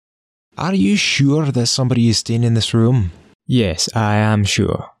Are you sure that somebody is staying in this room? Yes, I am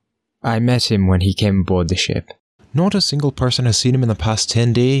sure. I met him when he came aboard the ship. Not a single person has seen him in the past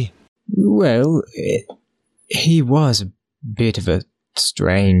 10 days. Well, he was a bit of a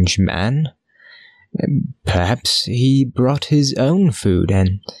strange man. Perhaps he brought his own food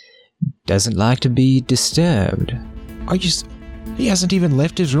and doesn't like to be disturbed. He hasn't even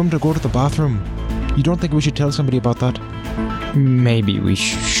left his room to go to the bathroom. You don't think we should tell somebody about that? Maybe we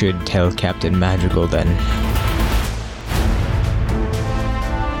should tell Captain Madrigal then.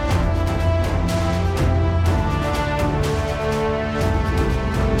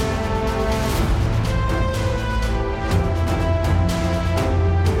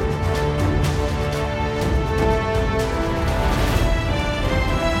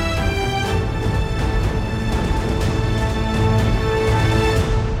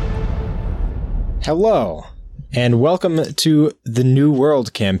 Hello, and welcome to the New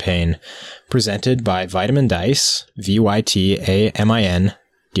World campaign, presented by Vitamin Dice,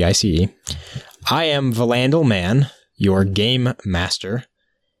 VYTAMINDICE. I am Valandal Man, your game master,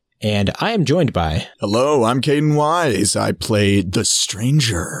 and I am joined by... Hello, I'm Caden Wise. I played the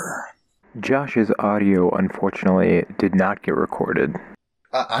Stranger. Josh's audio, unfortunately, did not get recorded.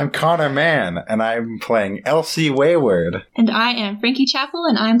 I'm Connor Mann, and I'm playing S1E4. And I am Frankie Chappell,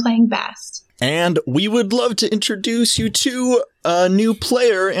 and I'm playing Bast. And we would love to introduce you to a new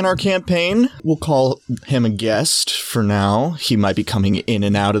player in our campaign. We'll call him a guest for now. He might be coming in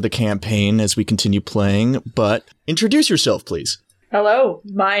and out of the campaign as we continue playing, but introduce yourself, please. Hello,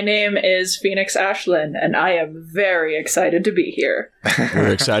 my name is Phoenix Ashlyn, and I am very excited to be here.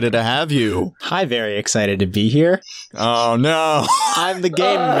 We're excited to have you. Hi, very excited to be here. Oh, no. I'm the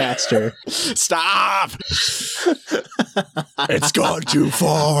game master. Stop! It's gone too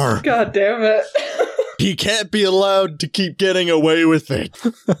far. God damn it. He can't be allowed to keep getting away with it.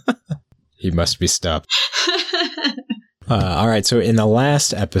 He must be stopped. Alright, so in the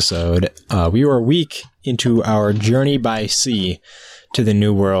last episode, we were a week into our journey by sea to the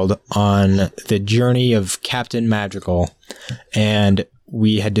New World on the journey of Captain Madrigal, and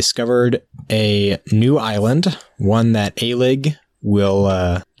we had discovered a new island, one that Alig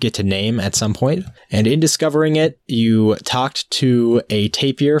will get to name at some point. And in discovering it, you talked to a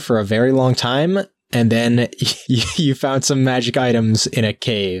tapir for a very long time, and then you found some magic items in a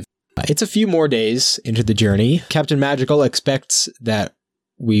cave. It's a few more days into the journey. Captain Madrigal expects that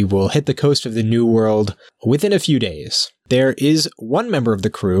we will hit the coast of the New World within a few days. There is one member of the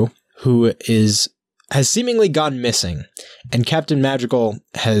crew who has seemingly gone missing, and Captain Madrigal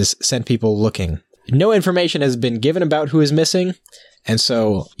has sent people looking. No information has been given about who is missing, and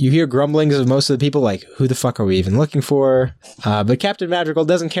so you hear grumblings of most of the people like, who the fuck are we even looking for? But Captain Madrigal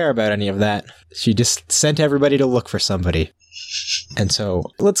doesn't care about any of that. She just sent everybody to look for somebody. And so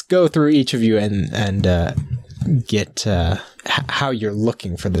let's go through each of you and get how you're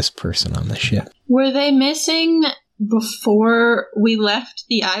looking for this person on the ship. Were they missing before we left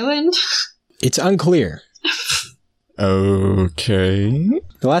the island? It's unclear. Okay.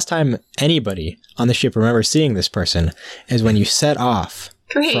 The last time anybody on the ship remembers seeing this person is when you set off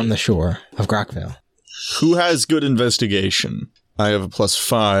from the shore of Grockville. Who has good investigation? I have a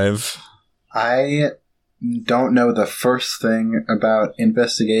 +5. I don't know the first thing about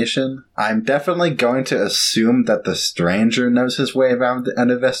investigation. I'm definitely going to assume that the stranger knows his way around an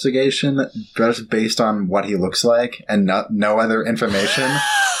investigation just based on what he looks like and no other information.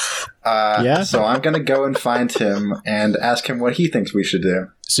 Yeah. So I'm going to go and find him and ask him what he thinks we should do.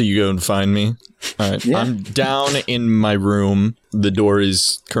 So you go and find me? All right. Yeah. I'm down in my room. The door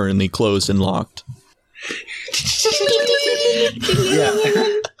is currently closed and locked. Yeah.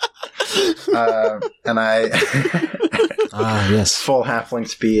 And I yes, full halfling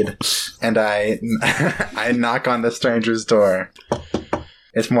speed, and I knock on the stranger's door.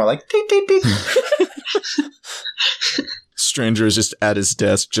 It's more like ding, ding, ding. Stranger is just at his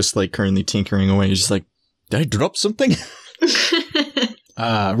desk, just like currently tinkering away. He's just like, did I drop something?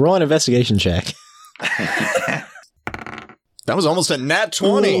 Roll an investigation check. That was almost a nat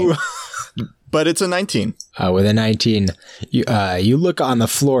 20. Ooh. But it's a 19. With a 19, you look on the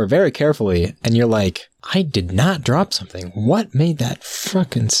floor very carefully, and you're like, I did not drop something. What made that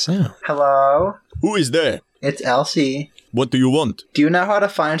fucking sound? Hello? Who is there? It's Elsie. What do you want? Do you know how to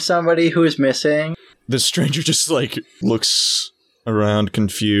find somebody who is missing? The stranger just, looks around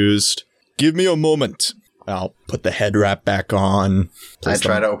confused. Give me a moment. I'll put the head wrap back on. I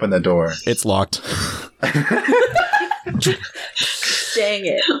try to open the door. It's locked. Dang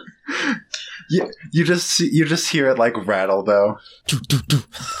it. You just hear it rattle though.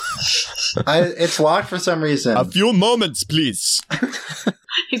 It's locked for some reason. A few moments, please.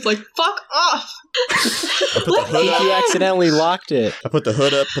 He's like, fuck off! You accidentally locked it. I put the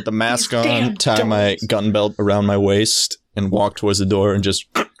hood up, put the mask on, Damn tie my gun belt around my waist, and walk towards the door and just...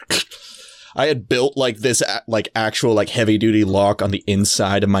 I had built like this actual heavy duty lock on the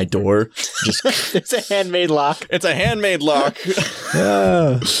inside of my door. Just It's a handmade lock. It's a handmade lock.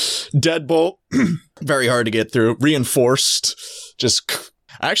 Deadbolt. Very hard to get through. Reinforced. Just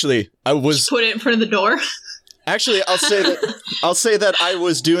actually, I was Put it in front of the door. actually I'll say that I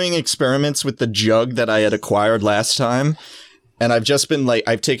was doing experiments with the jug that I had acquired last time, and I've just been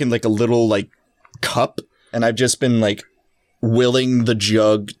I've taken a little cup, and I've just been willing the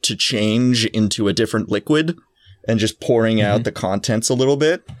jug to change into a different liquid and just pouring out the contents a little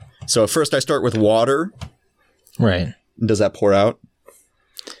bit. So at first I start with water. Right. Does that pour out?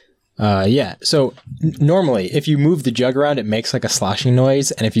 Yeah. So normally, if you move the jug around, it makes a sloshing noise,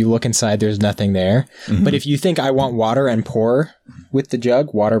 and if you look inside, there's nothing there. Mm-hmm. But if you think I want water and pour with the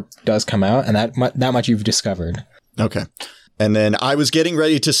jug, water does come out, and that much you've discovered. Okay. And then I was getting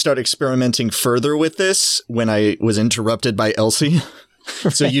ready to start experimenting further with this when I was interrupted by Elsie.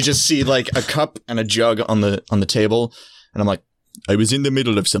 So you just see a cup and a jug on the table, and I'm like, I was in the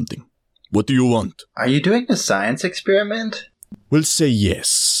middle of something. What do you want? Are you doing a science experiment? We'll say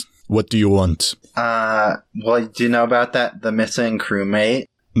yes. What do you want? Well, do you know about the missing crewmate?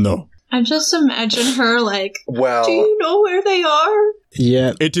 No. I just imagine her Well, do you know where they are?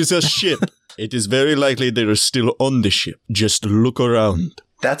 Yeah. It is a ship. It is very likely they are still on the ship. Just look around.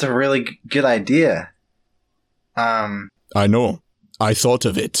 that's a really good idea. I know. I thought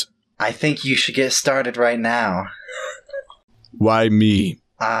of it. I think you should get started right now. Why me?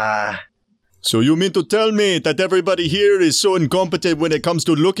 So you mean to tell me that everybody here is so incompetent when it comes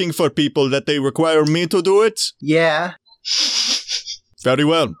to looking for people that they require me to do it? Yeah. Very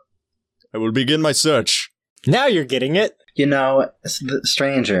well. I will begin my search. Now you're getting it. You know,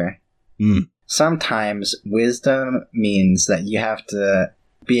 stranger. Sometimes wisdom means that you have to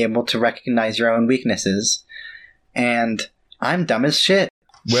be able to recognize your own weaknesses. And I'm dumb as shit.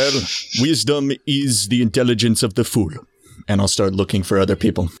 Well, wisdom is the intelligence of the fool. And I'll start looking for other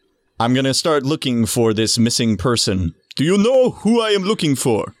people. I'm gonna start looking for this missing person. Do you know who I am looking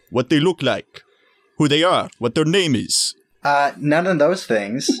for? What they look like? Who they are? What their name is? None of those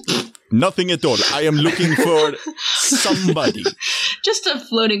things. Nothing at all. I am looking for somebody. Just a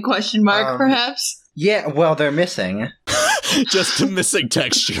floating question mark, perhaps. Yeah, well, they're missing. Just a missing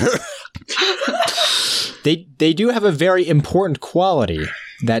texture. They do have a very important quality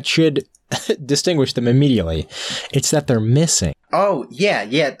that should distinguish them immediately. It's that they're missing. Oh,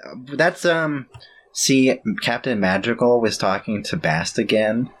 yeah. That's, see, Captain Magical was talking to Bast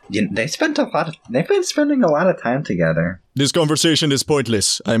again. They've been spending a lot of time together. This conversation is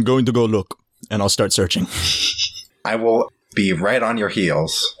pointless. I am going to go look, and I'll start searching. I will be right on your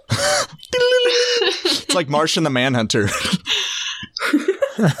heels. It's like Martian the Manhunter.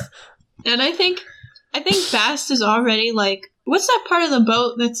 And I think Bast is already what's that part of the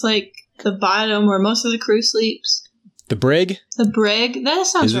boat that's the bottom where most of the crew sleeps? The brig? The brig? That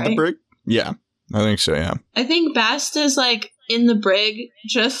sounds Is it right. the brig? Yeah, I think so, yeah. I think Bast is in the brig,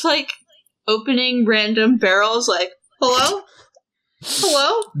 just opening random barrels hello?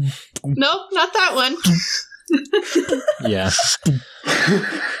 Hello? Nope, not that one. Yeah.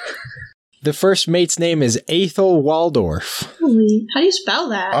 The first mate's name is Ethel Waldorf. Holy, how do you spell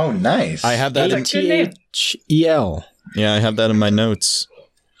that? Oh, nice. I have that in... Thel. Yeah, I have that in my notes.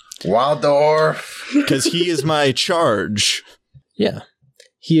 Waldorf. Because he is my charge. Yeah.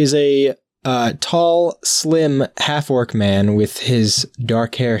 He is a tall, slim, half-orc man with his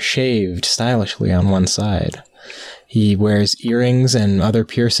dark hair shaved stylishly on one side. He wears earrings and other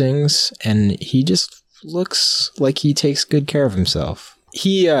piercings, and he just looks like he takes good care of himself.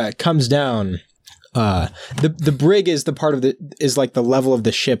 He comes down. The brig is the part of the level of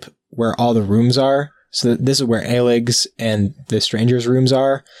the ship where all the rooms are. So this is where Aelig's and the stranger's rooms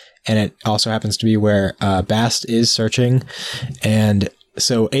are, and it also happens to be where Bast is searching. And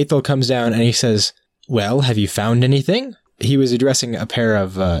so Ethel comes down and he says, "Well, have you found anything?" He was addressing a pair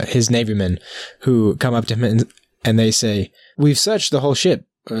of his navymen who come up to him and they say, "We've searched the whole ship.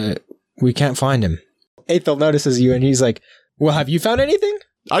 We can't find him." Ethel notices you and he's like, "Well, have you found anything?"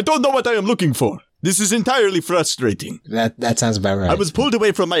 I don't know what I am looking for. This is entirely frustrating. That sounds about right. I was pulled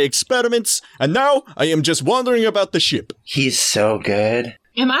away from my experiments, and now I am just wandering about the ship. He's so good.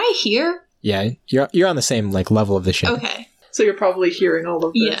 Am I here? Yeah, you're on the same level of the ship. Okay. So you're probably hearing all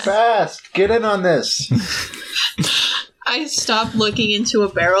of this. Yeah. Fast, get in on this. I stop looking into a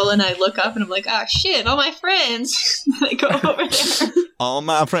barrel and I look up and I'm like, ah, shit, all my friends. I go over there. All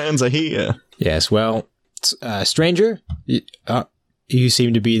my friends are here. Yes, well, stranger, you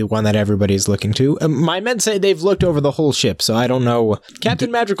seem to be the one that everybody's looking to. My men say they've looked over the whole ship, so I don't know.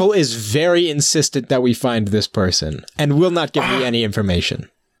 Captain Magical is very insistent that we find this person, and will not give me any information.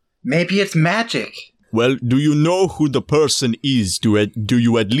 Maybe it's magic. Well, do you know who the person is? Do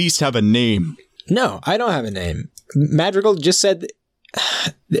you at least have a name? No, I don't have a name. Madrigal just said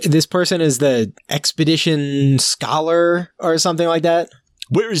this person is the expedition scholar or something like that.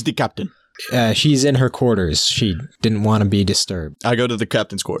 Where is the captain? She's in her quarters. She didn't want to be disturbed. I go to the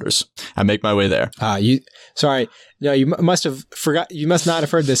captain's quarters. I make my way there. Sorry. No, you must have forgot. You must not have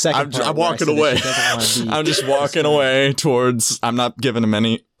heard the second part. I'm walking away. I'm just walking away towards. I'm not giving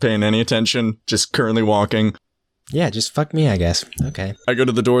him paying any attention. Just currently walking. Yeah, just fuck me, I guess. Okay. I go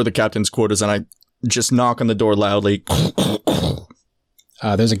to the door of the captain's quarters and I just knock on the door loudly.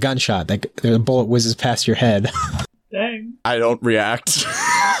 There's a gunshot. The bullet whizzes past your head. Dang. I don't react.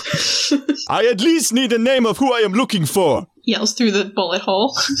 I at least need a name of who I am looking for. Yells through the bullet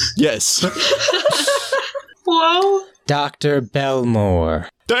hole. Yes. Hello? Dr. Belmore.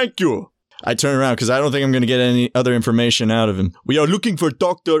 Thank you. I turn around because I don't think I'm going to get any other information out of him. We are looking for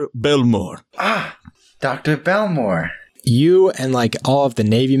Dr. Belmore. Ah, Dr. Belmore. You and all of the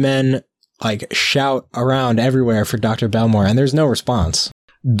Navy men shout around everywhere for Dr. Belmore, and there's no response.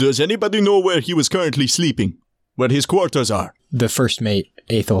 Does anybody know where he was currently sleeping? Where his quarters are? The first mate,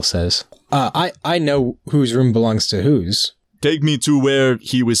 Athel, says. I know whose room belongs to whose. Take me to where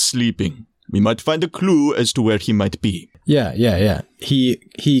he was sleeping. We might find a clue as to where he might be. Yeah. He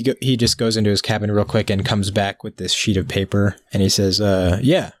just goes into his cabin real quick and comes back with this sheet of paper, and he says,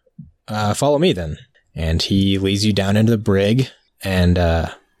 follow me then. And he leads you down into the brig and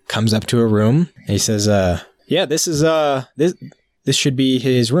comes up to a room. And he says, this is this should be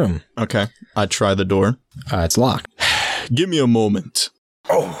his room. Okay. I try the door. It's locked. Give me a moment.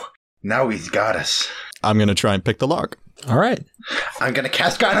 Oh, now he's got us. I'm going to try and pick the lock. All right. I'm going to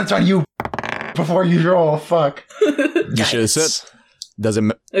cast guidance on you before you roll. Fuck. You should have said.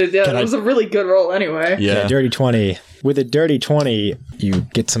 Doesn't. That was a really good roll anyway. Yeah. Dirty 20. With a dirty 20, you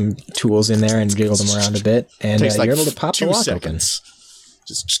get some tools in there and jiggle them around a bit, and you're able to pop the lock seconds.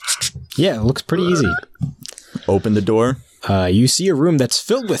 Yeah, it looks pretty easy. Open the door. You see a room that's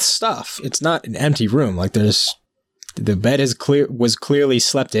filled with stuff. It's not an empty room. The bed was clearly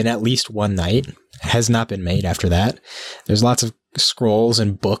slept in at least one night. Has not been made after that. There's lots of scrolls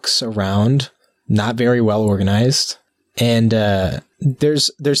and books around, not very well organized. And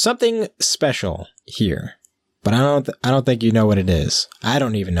there's something special here, but I don't think you know what it is. I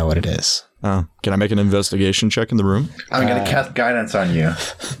don't even know what it is. Oh, can I make an investigation check in the room? I'm going to cast guidance on you.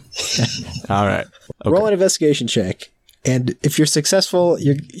 All right. Okay. Roll an investigation check, and if you're successful,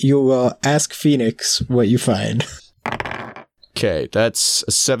 you will ask Phoenix what you find. Okay, that's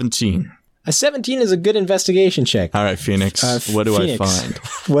a 17. A 17 is a good investigation check. All right, Phoenix. What do I find?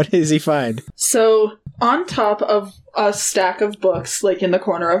 What does he find? So, on top of a stack of books, in the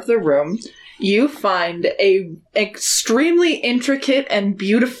corner of the room, you find a extremely intricate and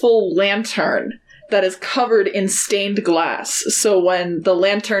beautiful lantern that is covered in stained glass. So when the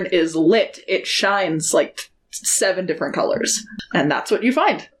lantern is lit, it shines 7 different colors. And that's what you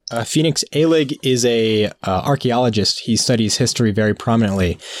find. Phoenix Alig is a archaeologist. He studies history very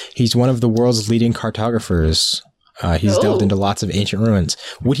prominently. He's one of the world's leading cartographers. He's delved into lots of ancient ruins.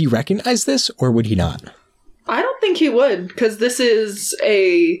 Would he recognize this, or would he not? I don't think he would, because this is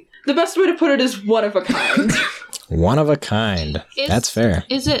the best way to put it is one of a kind. One of a kind. That's fair.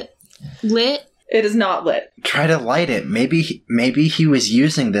 Is it lit? It is not lit. Try to light it. Maybe he was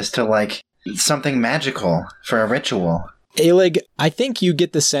using this to something magical for a ritual. Alig, I think you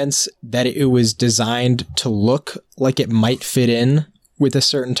get the sense that it was designed to look like it might fit in with a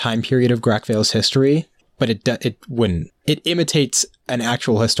certain time period of Grakvale's history, but it wouldn't. It imitates an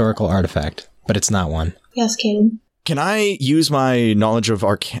actual historical artifact, but it's not one. Yes, Caden. Can I use my knowledge of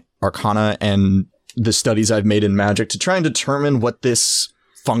Arcana and the studies I've made in magic to try and determine what this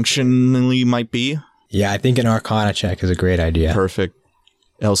functionally might be? Yeah, I think an Arcana check is a great idea. Perfect.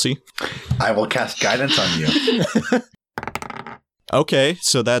 Elsie? I will cast guidance on you. Okay,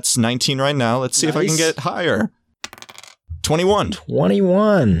 so that's 19 right now. Let's see if I can get higher. 21.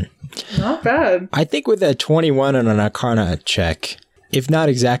 21. Not bad. I think with a 21 on an Arcana check, if not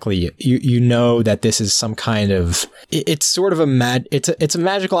exactly, you know that this is some kind of... It's sort of it's a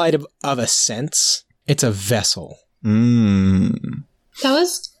magical item of a sense. It's a vessel. That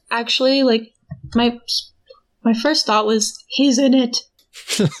was actually, my first thought was, he's in it.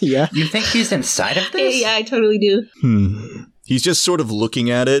 Yeah. You think he's inside of this? Yeah, I totally do. He's just sort of looking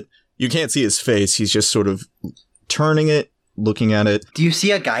at it. You can't see his face. He's just sort of turning it, looking at it. Do you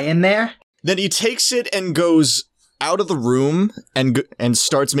see a guy in there? Then he takes it and goes out of the room and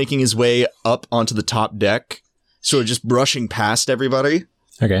starts making his way up onto the top deck, sort of just brushing past everybody.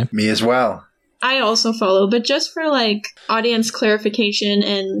 Okay. Me as well. I also follow, but just for like audience clarification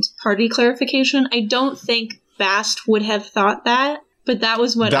and party clarification, I don't think Bast would have thought that, but that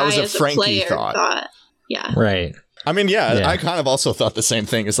was what That was I a as a Frankie player thought. thought. Yeah. Right. I mean, yeah, I kind of also thought the same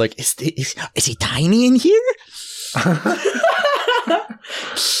thing. It's like, is he tiny in here?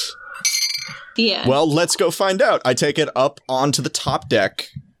 Yeah. Well, let's go find out. I take it up onto the top deck,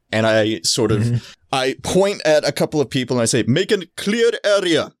 and I sort of I point at a couple of people and I say, make a clear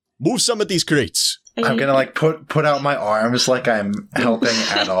area. Move some of these crates. I'm gonna like put out my arms like I'm helping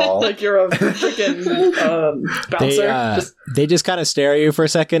at all. Like you're a freaking bouncer. They just kind of stare at you for a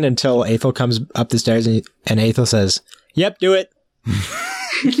second until Aethel comes up the stairs and Aethel says, "Yep, do it."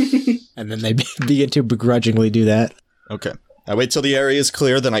 And then they begin to begrudgingly do that. Okay. I wait till the area is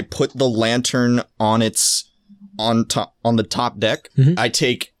clear, then I put the lantern on the top deck. Mhm. I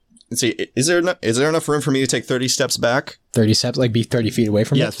take. Let's see. Is there enough room for me to take 30 steps back? 30 steps, like be 30 feet away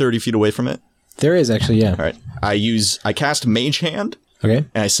from Yeah, it? 30 feet away from it. There is actually, yeah. All right. I cast Mage Hand, Okay.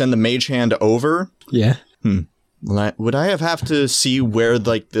 and I send the Mage Hand over. Yeah. Would I have to see where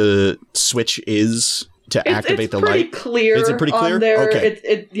like the switch is to activate the light? It's pretty clear. Is it pretty clear? On there.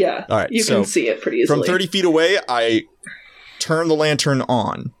 Okay. Yeah. All right, You so can see it pretty easily. From 30 feet away, I turn the lantern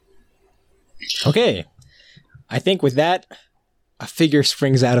on. Okay. I think with that, a figure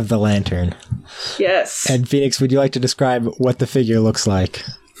springs out of the lantern. Yes. And Phoenix, would you like to describe what the figure looks like?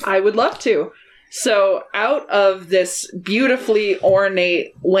 I would love to. So, out of this beautifully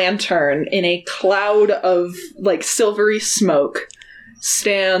ornate lantern in a cloud of, like, silvery smoke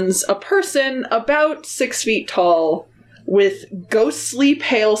stands a person about 6 feet tall with ghostly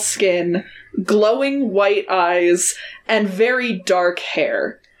pale skin, glowing white eyes, and very dark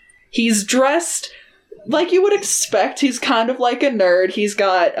hair. He's dressed like you would expect. He's kind of like a nerd. He's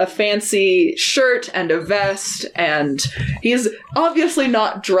got a fancy shirt and a vest, and he's obviously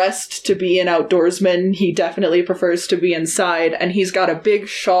not dressed to be an outdoorsman. He definitely prefers to be inside, and he's got a big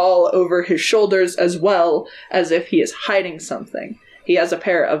shawl over his shoulders as well, as if he is hiding something. He has a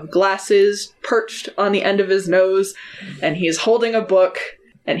pair of glasses perched on the end of his nose, and he's holding a book,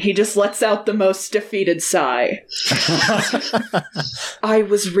 and he just lets out the most defeated sigh. I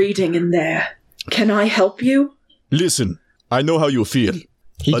was reading in there. Can I help you? Listen, I know how you feel,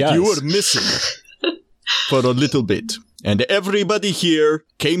 He but does. you were missing for a little bit. And everybody here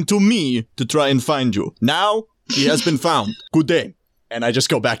came to me to try and find you. Now, he has been found. Good day. And I just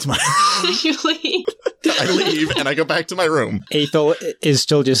go back to my You leave. I leave and I go back to my room. Aethel is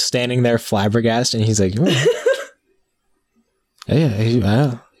still just standing there flabbergasted, and he's like,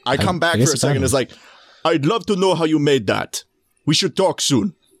 I come back guess for a it's second. on. It's like, I'd love to know how you made that. We should talk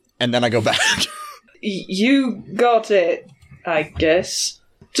soon. And then I go back. You got it, I guess.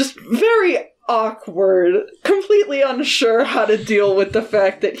 Just very awkward, completely unsure how to deal with the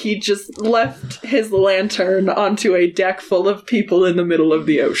fact that he just left his lantern onto a deck full of people in the middle of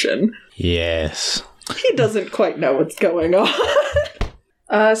the ocean. Yes. He doesn't quite know what's going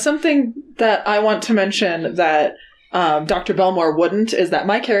on. Something that I want to mention that Dr. Belmore wouldn't is that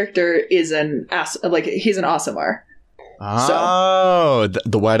my character is he's an Aasimar. Oh,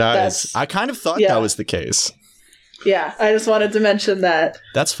 the white eyes. That's- I kind of thought yeah. that was the case. Yeah, I just wanted to mention that.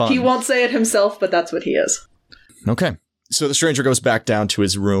 That's fun. He won't say it himself, but that's what he is. Okay. So the stranger goes back down to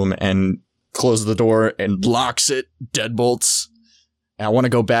his room and closes the door and locks it, deadbolts. And I want to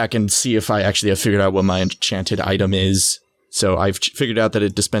go back and see if I actually have figured out what my enchanted item is. So I've figured out that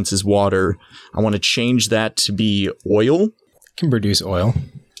it dispenses water. I want to change that to be oil. Can produce oil.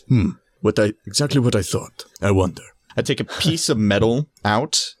 Exactly what I thought. I wonder. I take a piece of metal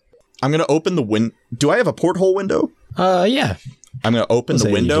out. I'm going to open the window. Do I have a porthole window? Yeah. I'm going to open We'll the say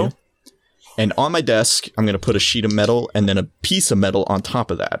you window. do. And on my desk, I'm going to put a sheet of metal and then a piece of metal on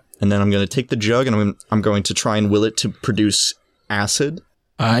top of that. And then I'm going to take the jug and I'm going to try and will it to produce acid.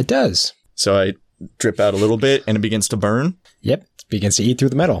 It does. So I drip out a little bit and it begins to burn. Yep. It begins to eat through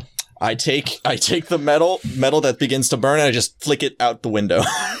the metal. I take the metal that begins to burn and I just flick it out the window.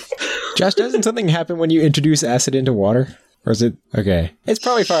 Josh, doesn't something happen when you introduce acid into water? Or is it... Okay. It's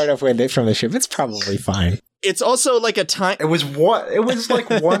probably far enough away from the ship. It's probably fine. It's also like a tiny... It was like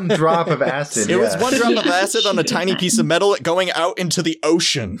one drop of acid. It was one drop of acid on a tiny piece of metal going out into the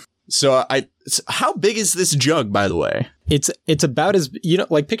ocean. So how big is this jug, by the way? It's about as...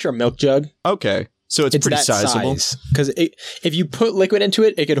 like picture a milk jug. Okay. So it's pretty that sizable. Because if you put liquid into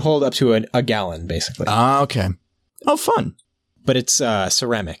it, it could hold up to a gallon, basically. Okay. Oh, fun. But it's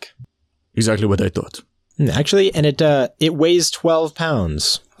ceramic. Exactly what I thought. Actually, and it weighs 12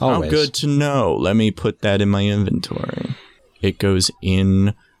 pounds. Always. How good to know. Let me put that in my inventory. It goes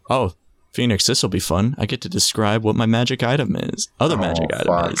in... Oh, Phoenix, this will be fun. I get to describe what my magic item is. Magic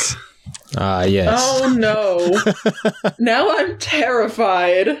item is. Yes. Oh no. Now I'm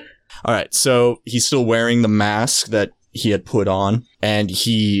terrified. All right, so he's still wearing the mask that he had put on, and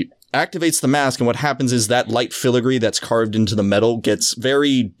he activates the mask, and what happens is that light filigree that's carved into the metal gets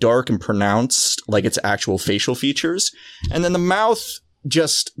very dark and pronounced, like its actual facial features, and then the mouth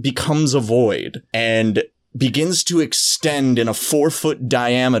just becomes a void and begins to extend in a 4-foot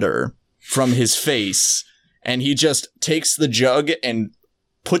diameter from his face, and he just takes the jug and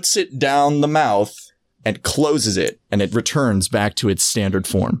puts it down the mouth and closes it, and it returns back to its standard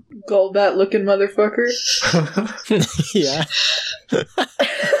form. Golbat looking motherfucker. Yeah.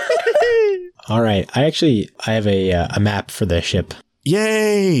 All right. I have a map for the ship.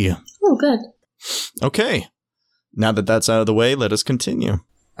 Yay! Oh, good. Okay. Now that that's out of the way, let us continue.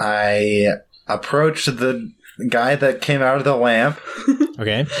 I approach the guy that came out of the lamp,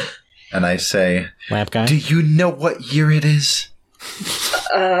 Okay. and I say, Lamp guy. "Do you know what year it is?"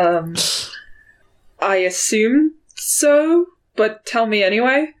 I assume so, but tell me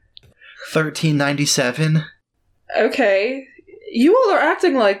anyway. 1397. Okay. You all are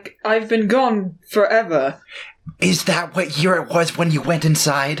acting like I've been gone forever. Is that what year it was when you went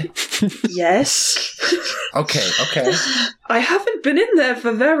inside? Yes. Okay. I haven't been in there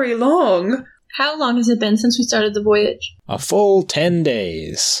for very long. How long has it been since we started the voyage? A full 10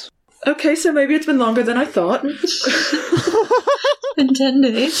 days. Okay, so maybe it's been longer than I thought. In 10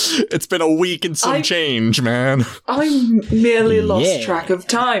 days. It's been a week and some change, man. I merely lost Yeah. track of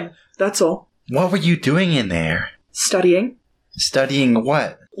time. That's all. What were you doing in there? Studying. Studying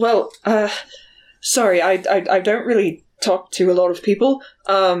what? Well, sorry, I don't really talk to a lot of people.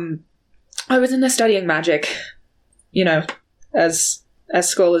 I was in there studying magic. You know, as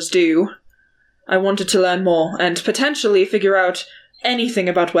scholars do. I wanted to learn more and potentially figure out anything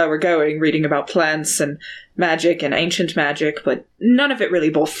about where we're going, reading about plants and magic and ancient magic, but none of it really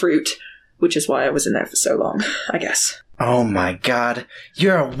bore fruit, which is why I was in there for so long, I guess. Oh my god,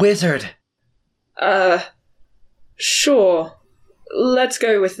 you're a wizard! Sure. Let's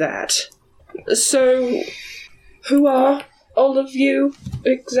go with that. So, who are all of you,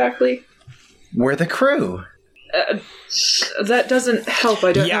 exactly? We're the crew. That doesn't help,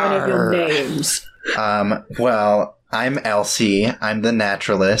 I don't know any of your Yarr. names. Well, I'm Elsie. I'm the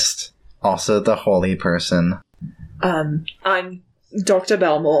naturalist. Also the holy person. I'm Dr.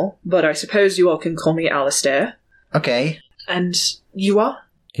 Belmore, but I suppose you all can call me Alistair. Okay. And you are?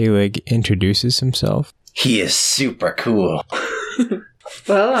 Ewig introduces himself. He is super cool.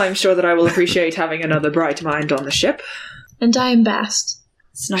 Well, I'm sure that I will appreciate having another bright mind on the ship. And I am Bast.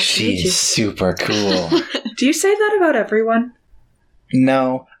 It's nice to meet you. She's super cool. Do you say that about everyone?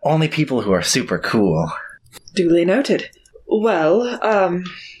 No, only people who are super cool. Duly noted. Well,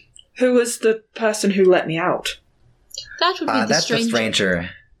 who was the person who let me out? That would be the That's stranger. the stranger.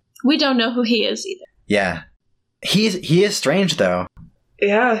 We don't know who he is either. Yeah. He is strange, though.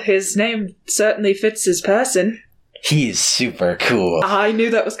 Yeah, his name certainly fits his person. He's super cool. I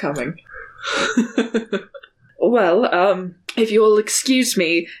knew that was coming. Well, if you'll excuse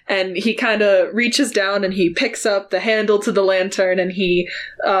me, and he kind of reaches down and he picks up the handle to the lantern and he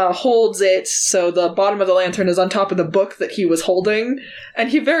holds it so the bottom of the lantern is on top of the book that he was holding, and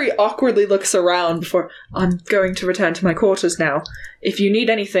he very awkwardly looks around before, I'm going to return to my quarters now. If you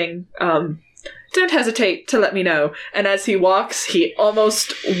need anything, don't hesitate to let me know. And as he walks, he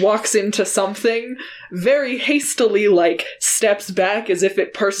almost walks into something, very hastily, like, steps back as if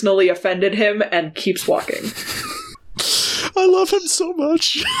it personally offended him, and keeps walking. I love him so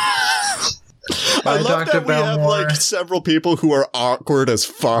much. I love Dr. that we have, Belmore. like, several people who are awkward as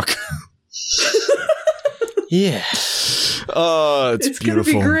fuck. Yeah. Oh, it's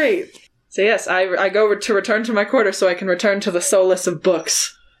beautiful. Gonna be great. So yes, I go to return to my quarters so I can return to the solace of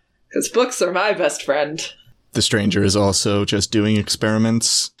books. Because books are my best friend. The stranger is also just doing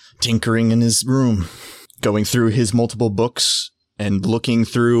experiments, tinkering in his room, going through his multiple books and looking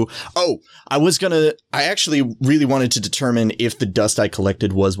through... Oh, I actually really wanted to determine if the dust I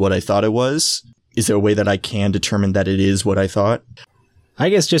collected was what I thought it was. Is there a way that I can determine that it is what I thought? I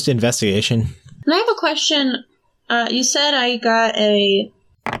guess just investigation. And I have a question. You said I got a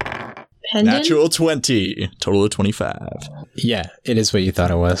pendant? Natural 20. Total of 25. Yeah, it is what you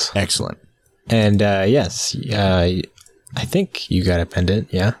thought it was. Excellent. And yes, I think you got a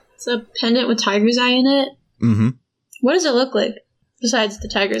pendant, yeah? It's a pendant with tiger's eye in it. Mm-hmm. What does it look like, besides the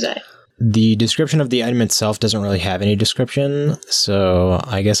tiger's eye? The description of the item itself doesn't really have any description, so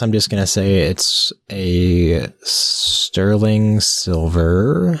I guess I'm just going to say it's a sterling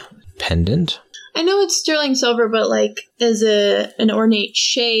silver pendant. I know it's sterling silver, but like, is it an ornate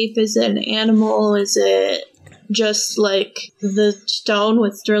shape? Is it an animal? Is it just like the stone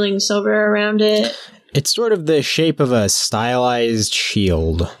with sterling silver around it? It's sort of the shape of a stylized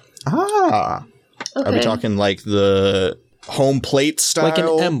shield. Ah. Okay. Are we talking like the home plate style? Like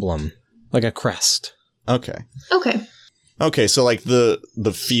an emblem. Like a crest. Okay. Okay, So like the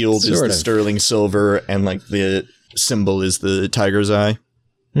field is Sort the of. sterling silver, and like the symbol is the tiger's eye.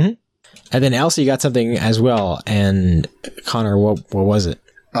 And then Elsie got something as well. And Connor, what was it?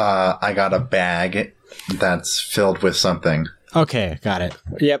 I got a bag that's filled with something. Okay, got it.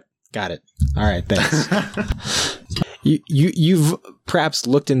 Yep, got it. All right, thanks. You've perhaps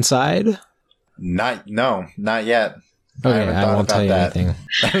looked inside? Not yet. Okay, haven't I thought won't tell you about that. anything.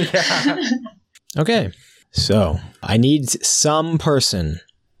 Yeah. Okay, so I need some person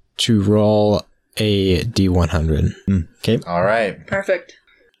to roll a D100. Okay, All right. Perfect.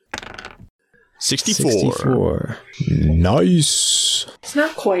 64. Nice. It's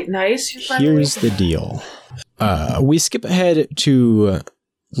not quite nice. You're finally Here's the deal. We skip ahead to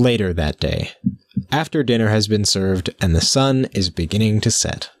later that day. After dinner has been served and the sun is beginning to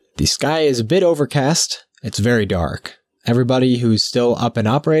set. The sky is a bit overcast. It's very dark. Everybody who's still up and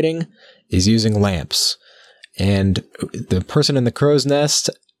operating is using lamps. And the person in the crow's nest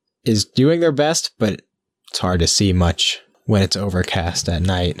is doing their best, but it's hard to see much when it's overcast at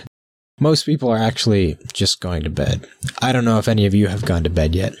night. Most people are actually just going to bed. I don't know if any of you have gone to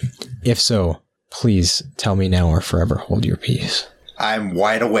bed yet. If so, please tell me now or forever hold your peace. I'm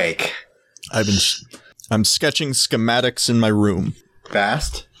wide awake. I'm sketching schematics in my room.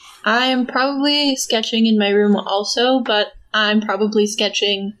 Fast? I'm probably sketching in my room also, but I'm probably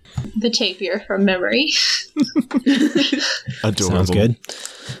sketching the tapir from memory. Adorable. Sounds good.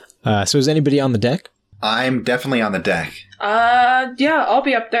 So is anybody on the deck? I'm definitely on the deck. Yeah, I'll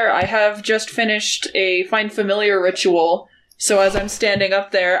be up there. I have just finished a Find Familiar ritual, so as I'm standing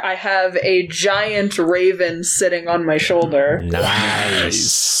up there, I have a giant raven sitting on my shoulder,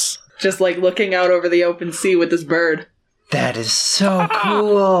 Nice. just like looking out over the open sea with this bird. That is so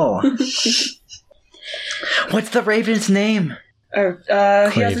cool. What's the raven's name? He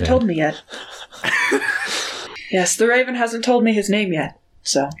Craven. hasn't told me yet. Yes, the raven hasn't told me his name yet,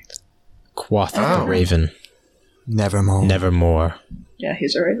 so... Quoth the raven. Nevermore. Nevermore. Yeah,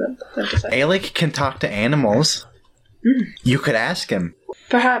 he's a raven. That's a fact. Alec can talk to animals. You could ask him.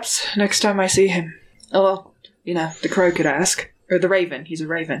 Perhaps next time I see him. Oh, well, you know, the crow could ask. Or the raven. He's a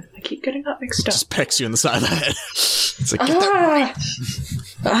raven. I keep getting that mixed up. Just pecks you in the side of the head. It's like, get that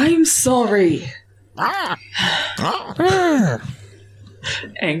I'm sorry.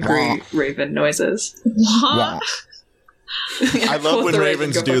 Angry raven noises. What? I love when The raven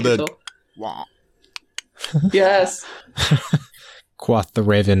ravens go do fuck the... yourself. Yes. Quoth the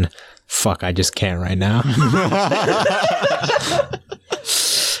raven. Fuck, I just can't right now.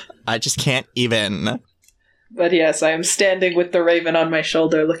 I just can't even. But yes, I am standing with the raven on my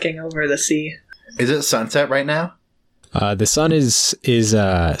shoulder looking over the sea. Is it sunset right now? The sun is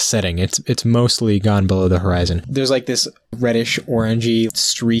setting. It's mostly gone below the horizon. There's like this reddish orangey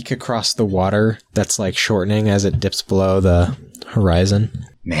streak across the water that's like shortening as it dips below the horizon.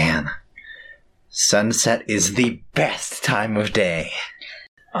 Man, sunset is the best time of day.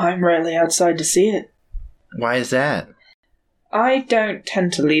 I'm rarely outside to see it. Why is that? I don't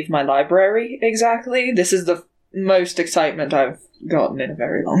tend to leave my library exactly. This is the most excitement I've gotten in a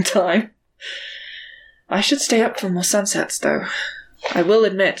very long time. I should stay up for more sunsets, though. I will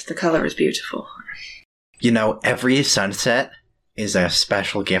admit the color is beautiful. You know, every sunset is a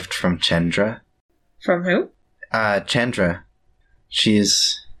special gift from Chandra. From who? Chandra.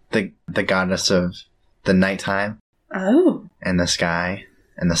 She's the goddess of the nighttime Oh, and the sky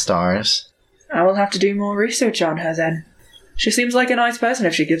and the stars. I will have to do more research on her then. She seems like a nice person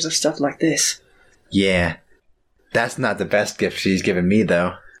if she gives us stuff like this. Yeah. That's not the best gift she's given me,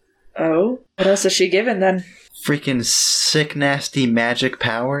 though. Oh? What else has she given then? Freaking sick, nasty magic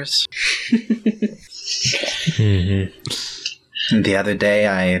powers. Mm-hmm. The other day,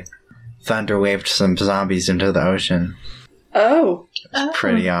 I thunderwaved some zombies into the ocean. Oh,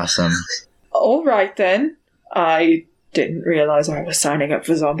 Pretty awesome. alright then. I didn't realize I was signing up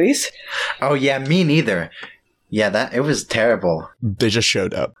for zombies. Oh, yeah, me neither. Yeah, it was terrible. They just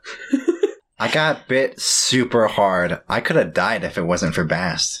showed up. I got bit super hard. I could have died if it wasn't for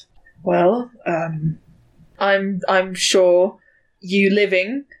Bast. Well, I'm sure you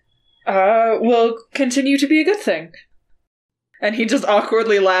living will continue to be a good thing. And he just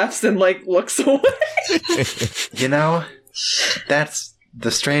awkwardly laughs and, like, looks away. You know, that's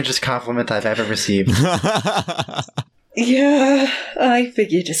the strangest compliment I've ever received. Yeah, I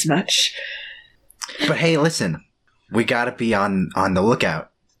figured as much. But hey, listen, we gotta be on the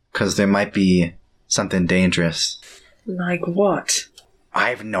lookout, because there might be something dangerous. Like what? I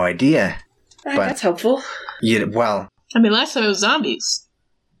have no idea. But That's helpful. well, I mean, last time it was zombies.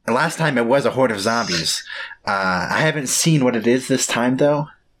 last time it was a horde of zombies. I haven't seen what it is this time, though.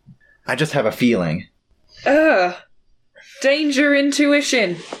 I just have a feeling. Danger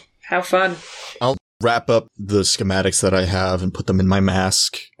intuition. How fun. I'll wrap up the schematics that I have and put them in my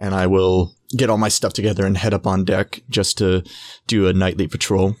mask, and I will get all my stuff together and head up on deck just to do a nightly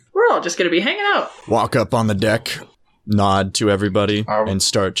patrol. We're all just gonna be hanging out. Walk up on the deck, nod to everybody, Oh. and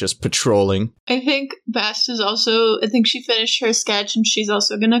start just patrolling. I think Bast is also, I think she finished her sketch and she's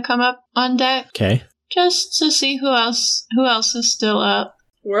also gonna come up on deck Okay. just to see who else is still up.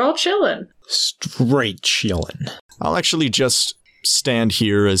 We're all chilling. Straight chillin'. I'll actually just stand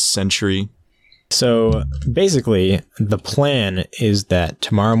here as sentry. So basically, the plan is that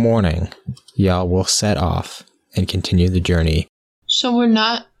tomorrow morning, y'all will set off and continue the journey. So we're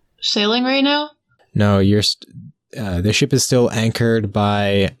not sailing right now? No, the ship is still anchored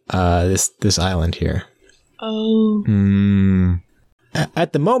by this island here. Oh.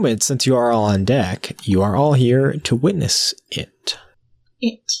 At the moment, since you are all on deck, you are all here to witness it.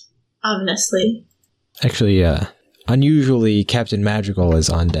 It. Honestly. Actually, unusually, Captain Madrigal is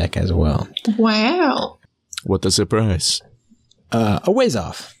on deck as well. Wow. What the surprise? A ways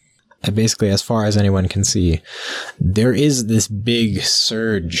off. Basically, as far as anyone can see, there is this big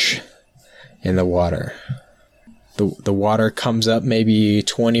surge in the water. The water comes up maybe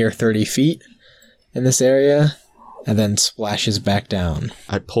 20 or 30 feet in this area, and then splashes back down.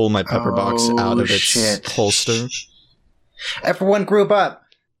 I pull my pepper box out of its shit. holster. Everyone group up!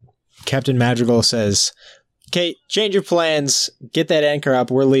 Captain Madrigal says, "Kate, change your plans. Get that anchor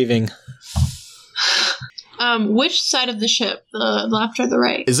up. We're leaving." Which side of the ship? The left or the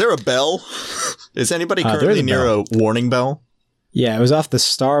right? Is there a bell? Is anybody There's currently a near bell. a warning bell? Yeah, it was off the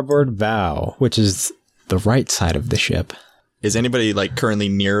starboard bow, which is the right side of the ship. Is anybody currently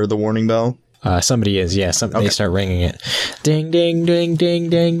near the warning bell? Somebody is, yeah. They Okay. start ringing it. Ding, ding, ding, ding,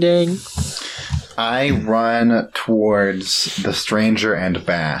 ding, ding. I run towards the stranger and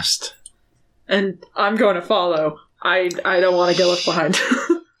Bast. And I'm going to follow. I don't want to get left behind.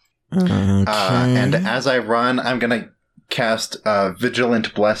 And as I run, I'm going to cast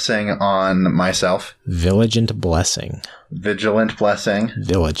Vigilant Blessing on myself. Vigilant blessing. Vigilant Blessing.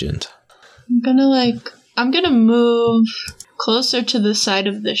 Vigilant. I'm gonna move closer to the side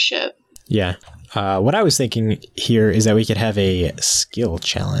of the ship. Yeah. What I was thinking here is that we could have a skill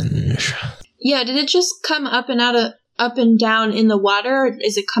challenge. Yeah, did it just come up and down in the water, or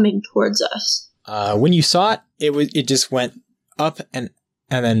is it coming towards us? When you saw it, it just went up and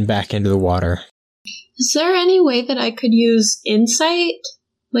then back into the water. Is there any way that I could use insight?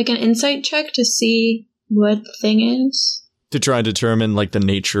 Like an insight check to see what the thing is? To try and determine the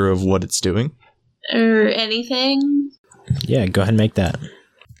nature of what it's doing? Or anything? Yeah, go ahead and make that.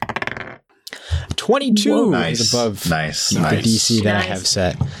 22 Nice. is above Nice. the Nice. DC that I Nice. have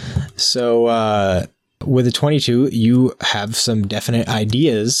set. So with a 22, you have some definite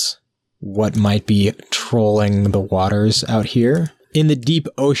ideas what might be trolling the waters out here. In the deep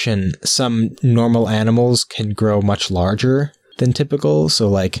ocean, some normal animals can grow much larger than typical.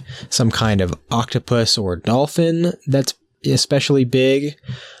 So some kind of octopus or dolphin that's especially big.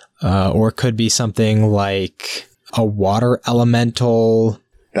 Or it could be something like a water elemental,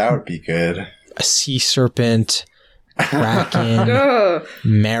 That would be good. a sea serpent, kraken, Ugh.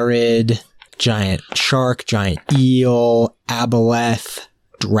 merid, giant shark, giant eel, aboleth,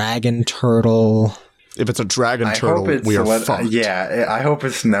 dragon turtle. If it's a dragon I turtle, hope it's we are fucked. yeah, I hope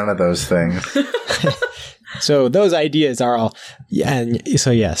it's none of those things. So those ideas are all, yeah, and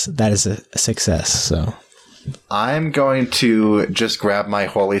so yes, that is a success. So I'm going to just grab my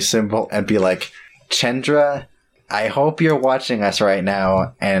holy symbol and be like, Chendra, I hope you're watching us right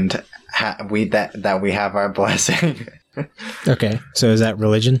now, and that we have our blessing. okay, so is that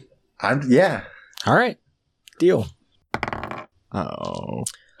religion? Yeah. All right, deal. Oh.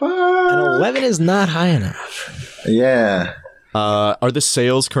 An 11 is not high enough. Yeah. Are the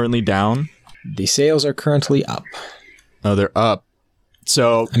sails currently down? The sails are currently up. Oh, they're up.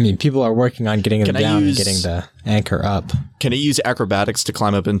 So, I mean, people are working on getting them Can I down use- and getting the anchor up. can I use acrobatics to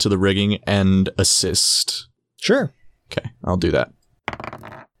climb up into the rigging and assist? Sure. Okay, I'll do that.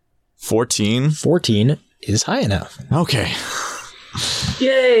 14. 14 is high enough. Okay.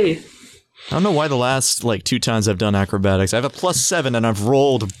 Yay. I don't know why the last, 2 times I've done acrobatics, I have a +7 and I've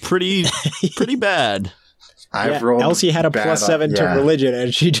rolled pretty bad. I've rolled. Elsie had a +7 to religion,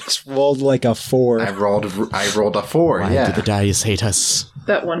 and she just rolled like a 4. I rolled a 4. Why do the dice hate us?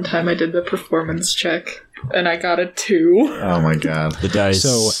 That one time I did the performance check, and I got a 2. Oh my god. The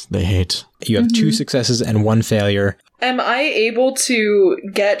dice, they hate. You have 2 successes and 1 failure. Am I able to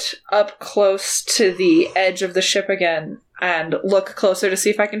get up close to the edge of the ship again and look closer to see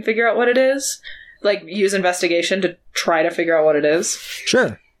if I can figure out what it is? Like, use investigation to try to figure out what it is?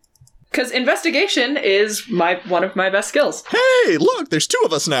 Sure. Because investigation is one of my best skills. Hey, look, there's 2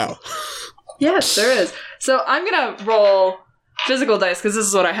 of us now. Yes, there is. So I'm going to roll physical dice because this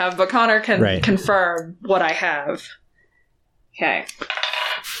is what I have, but Connor can confirm what I have. Okay.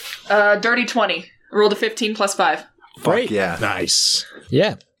 Dirty 20. Rolled a 15 plus 5. Great. Yeah. Nice.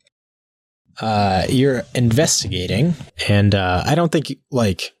 Yeah. You're investigating, and I don't think,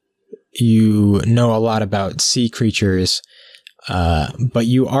 you know a lot about sea creatures, but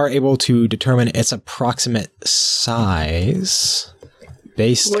you are able to determine its approximate size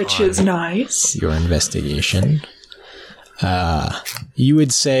based Which on is nice. your investigation. You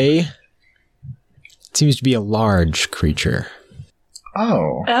would say it seems to be a large creature.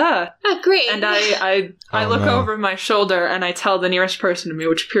 Oh. Great. And I look over my shoulder and I tell the nearest person to me,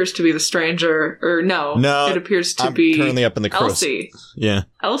 which appears to be the stranger, or no, it appears to be currently up in the crow's. Elsie. Yeah.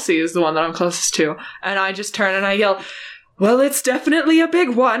 Elsie is the one that I'm closest to. And I just turn and I yell, well, it's definitely a big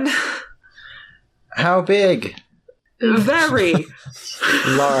one. How big? Very.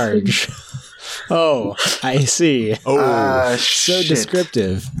 Large. Oh, I see. Oh, So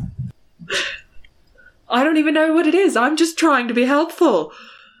descriptive. I don't even know what it is. I'm just trying to be helpful.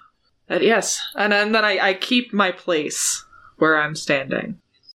 Yes. And then I keep my place where I'm standing.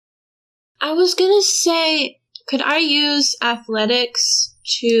 I was gonna say, could I use athletics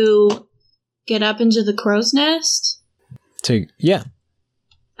to get up into the crow's nest? Yeah.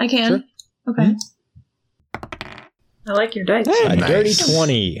 I can. Sure. Okay. I like your dice. A Nice. dirty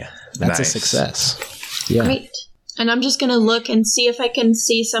 20. That's a Nice. success. Yeah. Great. And I'm just gonna look and see if I can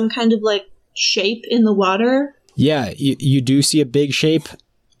see some kind of shape in the water. Yeah, you do see a big shape.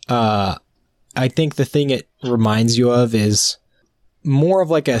 I think the thing it reminds you of is more of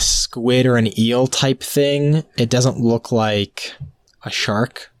like a squid or an eel type thing. It doesn't look like a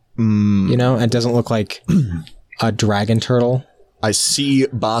shark, It doesn't look like a dragon turtle. I see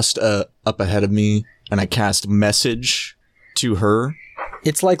Basta up ahead of me, and I cast message to her.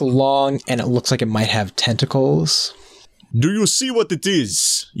 It's long, and it looks like it might have tentacles. Do you see what it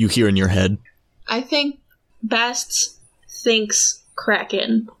is? You hear in your head. I think Bast thinks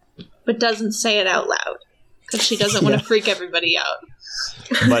Kraken, but doesn't say it out loud because she doesn't want to freak everybody out.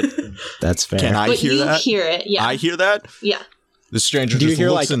 But That's fair. can I But hear you that? hear it, yeah. I hear that? Yeah. The stranger Do you just hear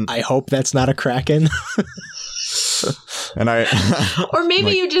looks and I hope that's not a kraken? and I Or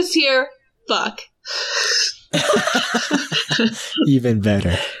maybe you just hear, fuck. Even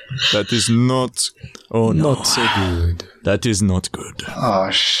better. that is not. Oh no, Not so good. that is not good. Oh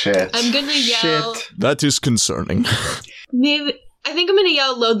shit. I'm gonna yell. Shit. That is concerning. Maybe I think I'm gonna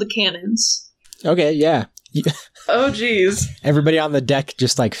yell, load the cannons. Okay, yeah. Oh, geez. Everybody on the deck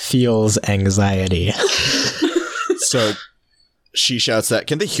just feels anxiety. So she shouts that.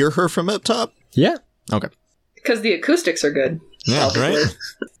 Can they hear her from up top? Yeah. Okay. Because the acoustics are good. Yeah, right?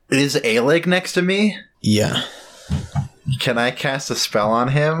 Is Alig next to me? Yeah. Can I cast a spell on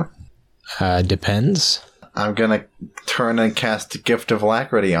him? Depends. I'm gonna turn and cast Gift of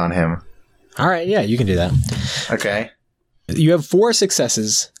Alacrity on him. All right, yeah, you can do that. Okay. You have 4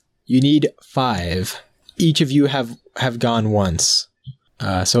 successes. You need 5. Each of you have gone once.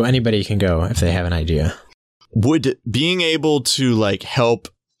 So anybody can go if they have an idea. Would being able to help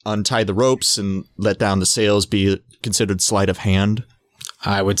untie the ropes and let down the sails be considered sleight of hand?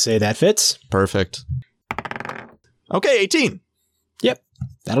 I would say that fits. Perfect. Okay, 18. Yep,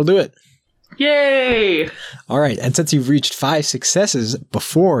 that'll do it. Yay! All right, and since you've reached 5 successes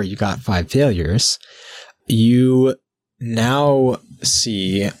before you got 5 failures, you now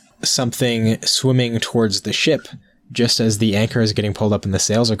see something swimming towards the ship just as the anchor is getting pulled up and the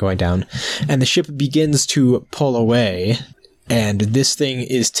sails are going down, and the ship begins to pull away, and this thing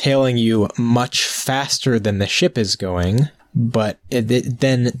is tailing you much faster than the ship is going, but it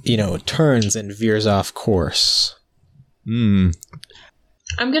then, turns and veers off course. I'm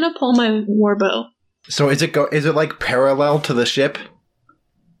gonna pull my warbow. So is it parallel to the ship?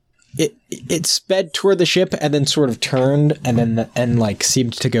 It sped toward the ship and then sort of turned and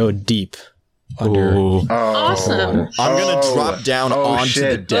seemed to go deep under. Oh. Awesome. I'm going to drop down onto the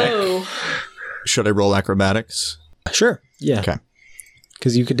shit. deck. Oh. Should I roll acrobatics? Sure. Yeah. Okay.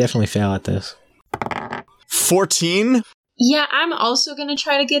 because you could definitely fail at this. 14? Yeah, I'm also gonna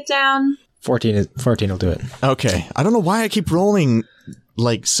try to get down. 14 will do it. Okay. I don't know why I keep rolling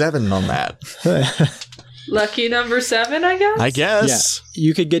like 7 on that. Lucky number 7, I guess? I guess. Yeah,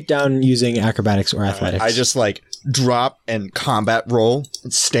 you could get down using acrobatics or athletics. I just like drop and combat roll,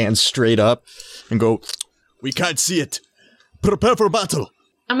 stand straight up and go, we can't see it. Prepare for battle.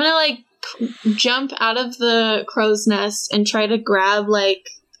 I'm gonna like jump out of the crow's nest and try to grab like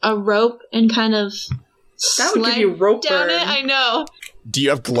a rope and kind of That would give you rope down burn. it. I know. Do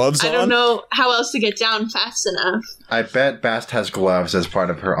you have gloves on? I don't know how else to get down fast enough. I bet Bast has gloves as part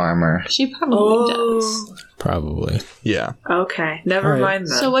of her armor. She probably does. Probably. Yeah. Okay, never All right. mind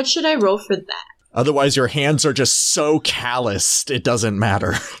that. So what should I roll for that? Otherwise, your hands are just so calloused, it doesn't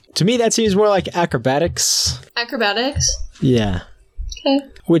matter. To me, that seems more like acrobatics. Acrobatics? Yeah. Okay.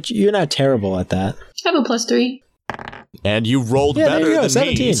 Which, you're not terrible at that. I have a +3. And you rolled Yeah, there you better go, than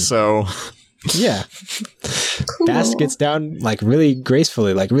 17. me, so... Yeah. Cool. Bast gets down, like, really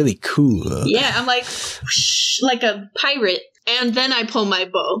gracefully, like, really cool. Yeah, I'm like, whoosh, like a pirate. And then I pull my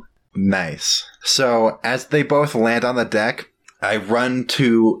bow. Nice. So, as they both land on the deck, I run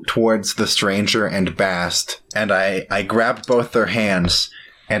towards the stranger and Bast, and I grab both their hands,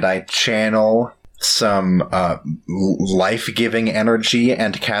 and I channel some life-giving energy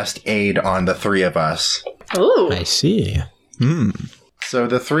and cast aid on the three of us. Ooh. I see. So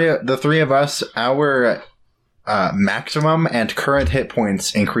the three of us, our maximum and current hit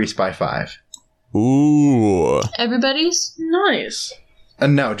points increase by 5. Ooh. Everybody's? Nice.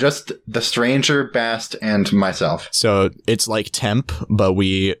 No, just the stranger, Bast, and myself. So it's like temp, but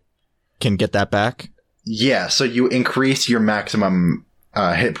we can get that back? Yeah, so you increase your maximum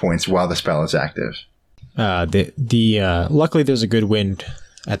hit points while the spell is active. Luckily there's a good wind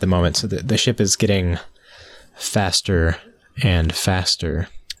at the moment, so the ship is getting faster and faster.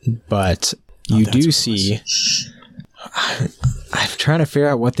 But you do see... I'm trying to figure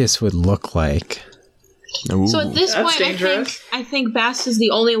out what this would look like. Ooh. So at this That's point, dangerous. I think Bass is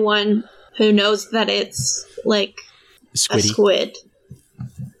the only one who knows that it's like a Squiddy. squid.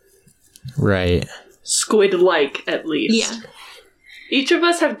 Right. Squid-like, at least. Yeah. Each of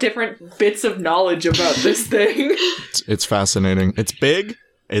us have different bits of knowledge about this thing. It's fascinating. It's big,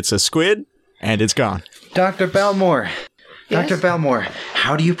 it's a squid, and it's gone. Dr. Belmore! Yes? Dr. Belmore,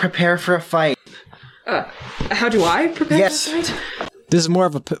 how do you prepare for a fight? How do I prepare Yes. for this? This is more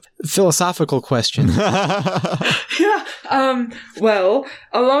of a philosophical question. Yeah, well,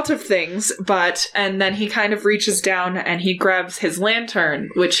 a lot of things, and then he kind of reaches down and he grabs his lantern,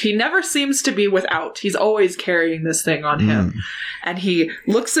 which he never seems to be without. He's always carrying this thing on him. And he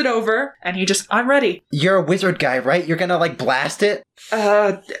looks it over and I'm ready. You're a wizard guy, right? You're gonna, blast it?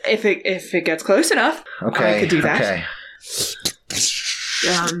 If it gets close enough, Okay, I could do that. okay.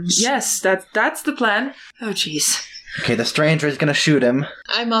 Yes, that's the plan. Oh, jeez. Okay, the stranger is gonna shoot him.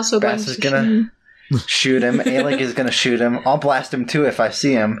 I'm also going Bass to is gonna shoot him. Aelig is gonna shoot him. I'll blast him too if I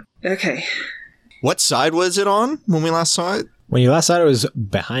see him. Okay. What side was it on when we last saw it? When you last saw it, it was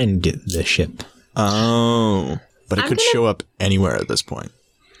behind the ship. Oh. But it could show up anywhere at this point.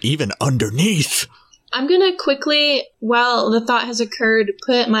 Even underneath. I'm gonna quickly, while the thought has occurred,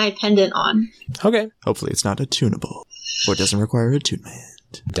 put my pendant on. Okay. Hopefully it's not attunable. Or doesn't require attunement.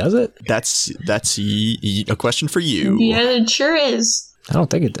 Does it? That's a question for you. Yeah, it sure is. I don't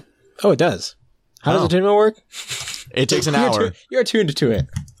think it does. Oh, it does. How does attunement work? It takes an hour. You're attuned to it.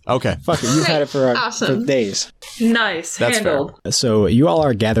 Okay. Fuck it. You've had it for Awesome. days. Nice. That's handled. So you all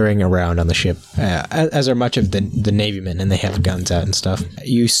are gathering around on the ship, as are much of the Navymen, and they have guns out and stuff.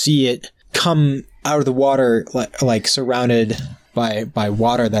 You see it come out of the water, like surrounded by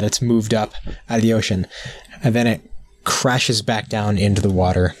water that it's moved up out of the ocean, and then it crashes back down into the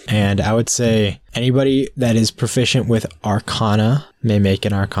water. And I would say anybody that is proficient with Arcana may make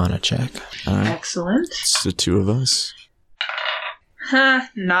an Arcana check. All right. Excellent. It's the two of us.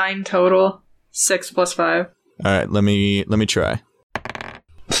 9 total. 6 plus 5. All right, let me try.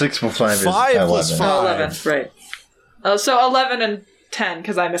 6 plus 5 is 5 11. plus 5. 11, right. Oh, so 11 and 10,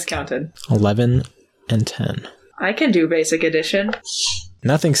 because I miscounted. 11 and 10. I can do basic addition.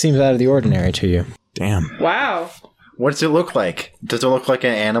 Nothing seems out of the ordinary to you. Damn. Wow. What does it look like? Does it look like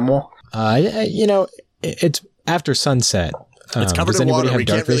an animal? It's after sunset. It's covered does in anybody water. have We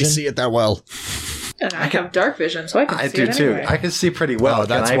dark can't really vision? see it that well. And I have dark vision, so I can I see do it too. anyway. I can see pretty well. Oh,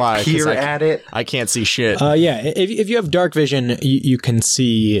 that's can I why, 'cause peer I at it? I can't see shit. Yeah, if you have dark vision, you can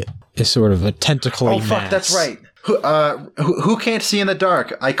see a sort of a tentacle. Oh, fuck, that's right. Who can't see in the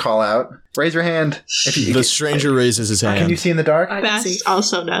dark? I call out. Raise your hand. The stranger raises his hand. Can you see in the dark? Bast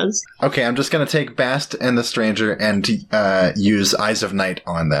also does. Okay, I'm just gonna take Bast and the stranger and use Eyes of Night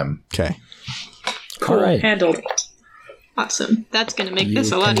on them. Okay. All right. Handled. Awesome. That's going to make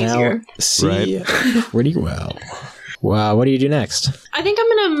this a You lot can now easier. See pretty well. Wow, what do you do next? I think I'm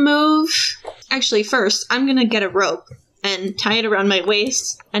going to move... Actually, first, I'm going to get a rope and tie it around my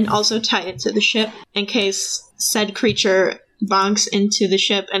waist and also tie it to the ship in case said creature bonks into the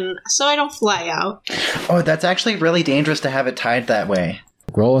ship and so I don't fly out. Oh, that's actually really dangerous to have it tied that way.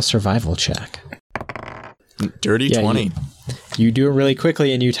 Roll a survival check. Dirty 20. You do it really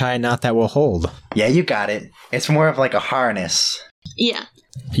quickly and you tie a knot that will hold. Yeah, you got it. It's more of like a harness. Yeah.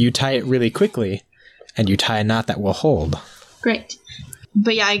 You tie it really quickly and you tie a knot that will hold. Great.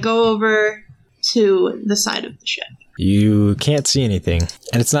 But yeah, I go over to the side of the ship. You can't see anything.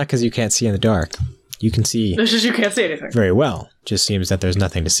 And it's not because you can't see in the dark. You can see It's just you can't see anything. very well. Just seems that there's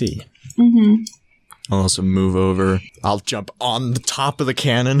nothing to see. Mm-hmm. I'll also move over. I'll jump on the top of the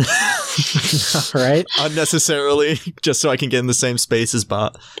cannon All right? unnecessarily, just so I can get in the same space as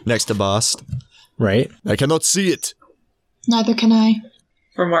next to Bast. Right. I cannot see it. Neither can I.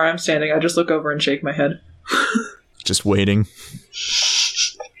 From where I'm standing, I just look over and shake my head. Just waiting.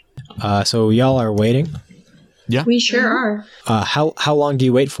 So y'all are waiting. We sure are. How long do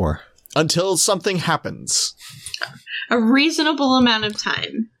you wait for? Until something happens. A reasonable amount of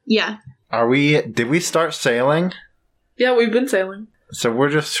time. Yeah. Did we start sailing? Yeah, we've been sailing. So we're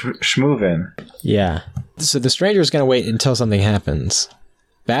just schmoving. Yeah. So the stranger is going to wait until something happens.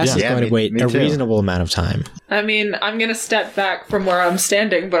 Bass is Yeah, going to wait me a too. reasonable amount of time. I mean, I'm gonna step back from where I'm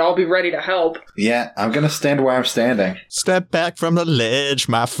standing, but I'll be ready to help. Yeah, I'm gonna stand where I'm standing. Step back from the ledge,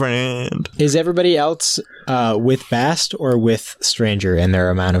 my friend. Is everybody else with Bast or with Stranger in their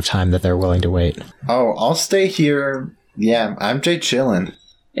amount of time that they're willing to wait? Oh, I'll stay here. Yeah, I'm Jay chillin'.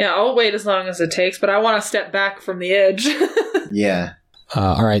 Yeah, I'll wait as long as it takes, but I want to step back from the edge. Yeah.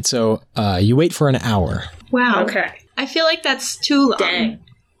 All right, so you wait for an hour. Wow. Okay. I feel like that's too long. Dang.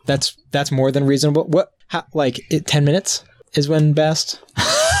 That's more than reasonable. What? 10 minutes is when Bast?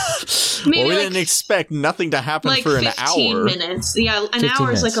 Maybe Well, we like, didn't expect nothing to happen like for an 15 hour. minutes. Yeah, an 15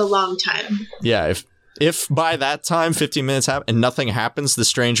 hour is minutes. like a long time. Yeah, if by that time 15 minutes happen and nothing happens, the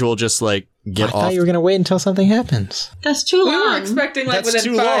stranger will just like get I off. thought you were going to wait until something happens. That's too We were long. expecting like That's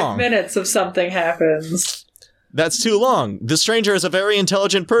within too 5 long. minutes of something happens. That's too long. The stranger is a very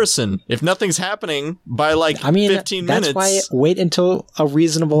intelligent person. If nothing's happening by like 15 that's minutes. why wait until a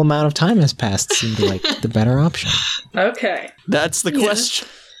reasonable amount of time has passed seemed like the better option. Okay. That's the question.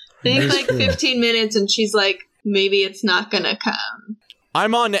 Think That's like true. 15 minutes and she's like, maybe it's not gonna come.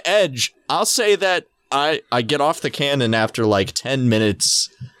 I'm on edge. I'll say that I get off the cannon after like 10 minutes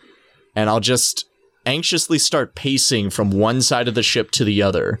and I'll just anxiously start pacing from one side of the ship to the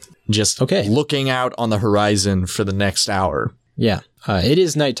other. Just Okay. looking out on the horizon for the next hour. Yeah, it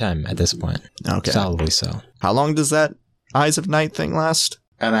is nighttime at this point. Okay. Solidly so. How long does that Eyes of Night thing last?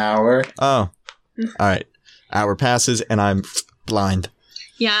 An hour. Oh. Alright. Hour passes and I'm blind.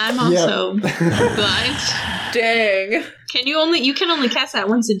 Yeah, I'm also blind. Dang. You can only cast that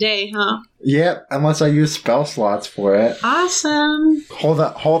once a day, huh? Yep, unless I use spell slots for it. Awesome. Hold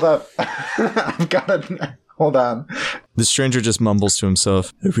up. I've got to... Hold on. The stranger just mumbles to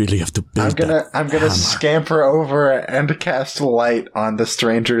himself, I really have to build I'm gonna scamper over and cast light on the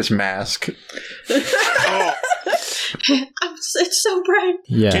stranger's mask. It's so bright.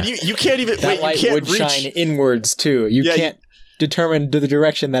 Yeah. Can you can't even that wait, light you can't would reach. shine inwards too. You Yeah, can't determine the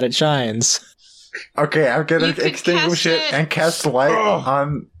direction that it shines. Okay, I'm gonna You could extinguish cast it it- and cast light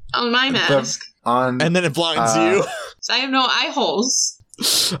on On my mask. on. And then it blinds you. So I have no eye holes.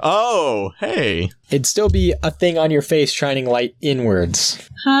 Oh, hey. It'd still be a thing on your face shining light inwards.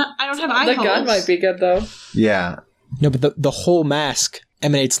 Huh? I don't have eye The holes. gun might be good though. Yeah. No, but the whole mask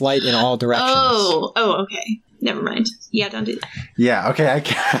emanates light in all directions. Oh, okay. Never mind. Yeah, don't do that. Yeah. Okay, I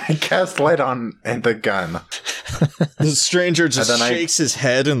cast light on the gun. The stranger just And then shakes his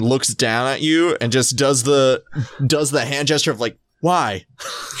head and looks down at you and just does the hand gesture of like, why?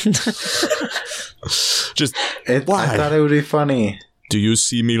 Just why? I thought it would be funny. Do you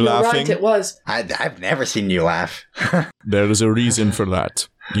see me You're laughing? right, it was. I've never seen you laugh. There is a reason for that.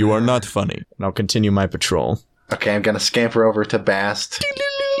 You are not funny. And I'll continue my patrol. Okay, I'm gonna scamper over to Bast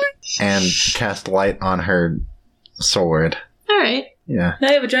and cast light on her sword. All right. Yeah. Now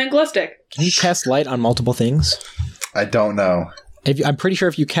you have a giant glow stick. Can you cast light on multiple things? I don't know. I'm pretty sure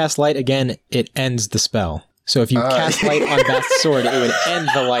if you cast light again, it ends the spell. So if you cast light on Bast's sword, it would end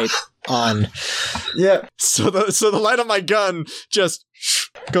the light on. Yeah. So the light on my gun just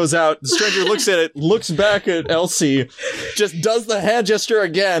goes out. The stranger looks at it, looks back at Elsie, just does the hand gesture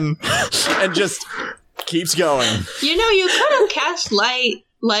again, and just keeps going. You could have cast light,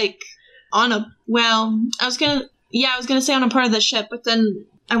 on a... Well, I was gonna say on a part of the ship, but then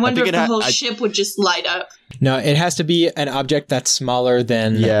I wonder if the whole ship would just light up. No, it has to be an object that's smaller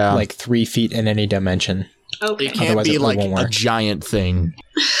than 3 feet in any dimension. Okay. It can't be like a giant thing.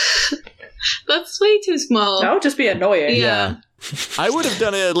 That's way too small. That would just be annoying. Yeah. I would have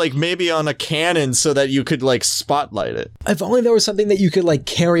done it maybe on a cannon so that you could spotlight it. If only there was something that you could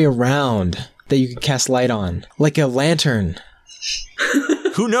carry around that you could cast light on, like a lantern.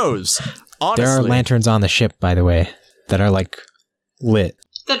 Who knows? Honestly, there are lanterns on the ship, by the way, that are lit.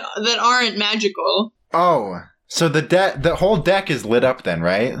 That aren't magical. Oh, so the whole deck is lit up then,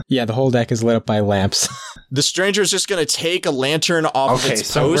 right? Yeah, the whole deck is lit up by lamps. The stranger is just going to take a lantern off of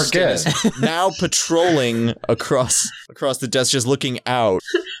its post we're good. And is now patrolling across the desk, just looking out.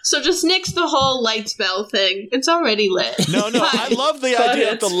 So just nix the whole light spell thing. It's already lit. No, I love the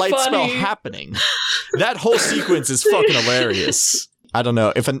idea of the light spell happening. That whole sequence is fucking hilarious. I don't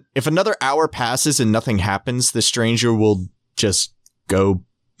know. If another hour passes and nothing happens, the stranger will just go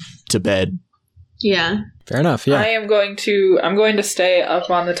to bed. Yeah. Fair enough, yeah. I'm going to stay up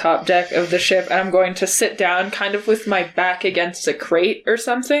on the top deck of the ship, and I'm going to sit down kind of with my back against a crate or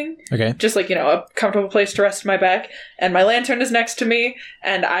something. Okay. Just a comfortable place to rest my back. And my lantern is next to me,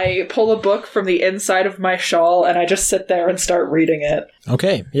 and I pull a book from the inside of my shawl, and I just sit there and start reading it.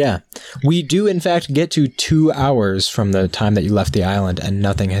 Okay, yeah. We do, in fact, get to 2 hours from the time that you left the island, and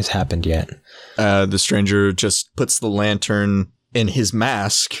nothing has happened yet. The stranger just puts the lantern in his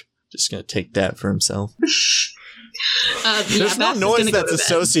mask. Just gonna take that for himself. There's no noise that's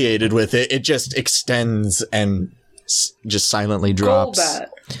associated with it. It just extends and just silently drops.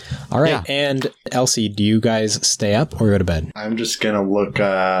 All right, and Elsie, do you guys stay up or go to bed? I'm just gonna look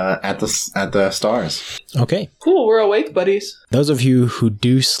at the stars. Okay. Cool, we're awake, buddies. Those of you who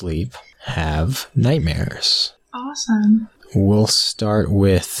do sleep have nightmares. Awesome. We'll start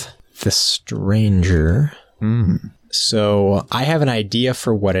with the stranger. So I have an idea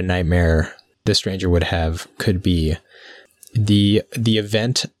for what a nightmare the stranger would have could be. The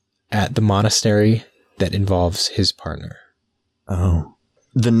event at the monastery that involves his partner. Oh.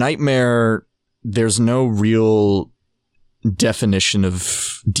 The nightmare, there's no real definition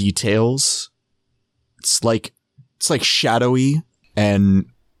of details. It's like shadowy, and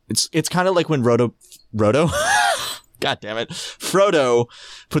it's kind of like when Frodo God damn it. Frodo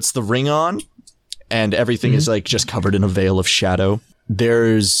puts the ring on and everything is just covered in a veil of shadow.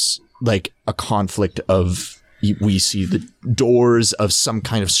 There's a conflict of, we see the doors of some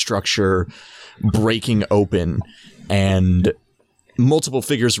kind of structure breaking open and multiple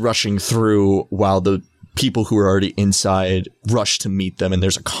figures rushing through while the people who are already inside rush to meet them, and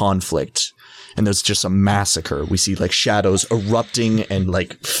there's a conflict and there's just a massacre. We see shadows erupting and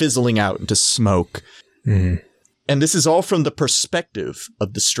fizzling out into smoke. And this is all from the perspective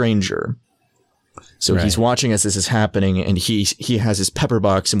of the stranger. So he's watching as this is happening, and he has his pepper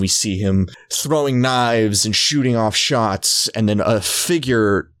box, and we see him throwing knives and shooting off shots, and then a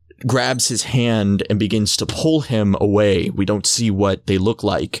figure grabs his hand and begins to pull him away. We don't see what they look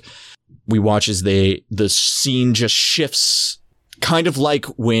like. We watch as the scene just shifts, kind of like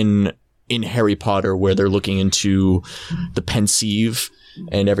when in Harry Potter where they're looking into the Pensieve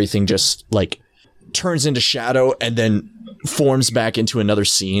and everything just turns into shadow and then forms back into another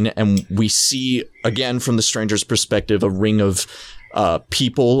scene, and we see again from the stranger's perspective a ring of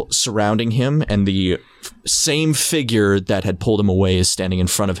people surrounding him, and the same figure that had pulled him away is standing in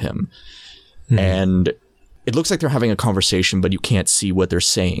front of him. And it looks like they're having a conversation, but you can't see what they're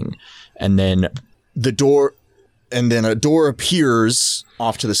saying. And then a door appears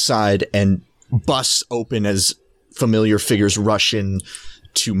off to the side and busts open as familiar figures rush in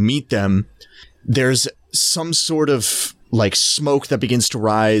to meet them. There's some sort of smoke that begins to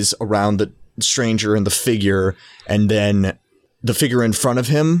rise around the stranger and the figure, and then the figure in front of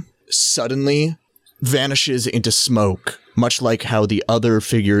him suddenly vanishes into smoke, much like how the other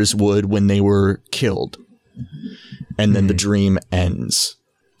figures would when they were killed. And then the dream ends.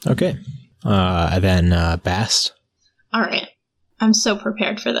 Okay. Then Bast. All right. I'm so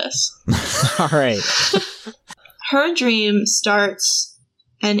prepared for this. All right. Her dream starts,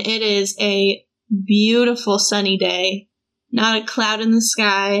 and it is a beautiful sunny day. Not a cloud in the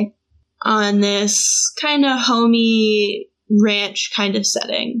sky, on this kind of homey ranch kind of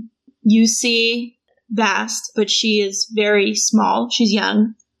setting. You see Bast, but she is very small. She's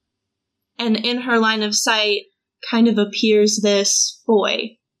young. And in her line of sight kind of appears this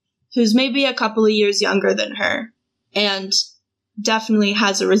boy who's maybe a couple of years younger than her, and definitely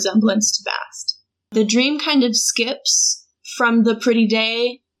has a resemblance to Bast. The dream kind of skips from the pretty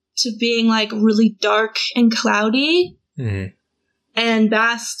day to being like really dark and cloudy. Mm-hmm. And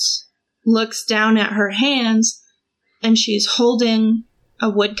Bast looks down at her hands and she's holding a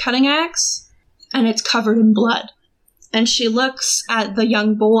wood cutting axe and it's covered in blood. And she looks at the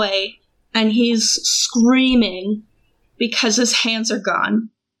young boy and he's screaming because his hands are gone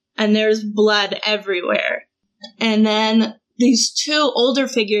and there's blood everywhere. And then these two older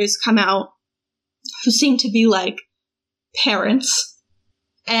figures come out who seem to be like parents.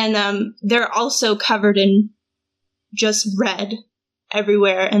 And they're also covered in just red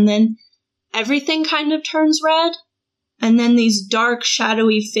everywhere. And then everything kind of turns red. And then these dark,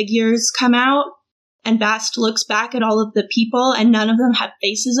 shadowy figures come out. And Bast looks back at all of the people, and none of them have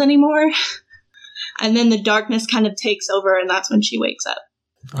faces anymore. And then the darkness kind of takes over, and that's when she wakes up.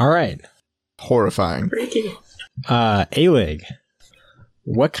 All right. Horrifying. Freaky. A-Lig.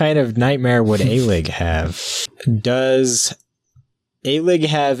 What kind of nightmare would A-Lig have? Does A-Lig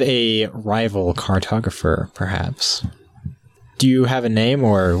have a rival cartographer, perhaps? Do you have a name,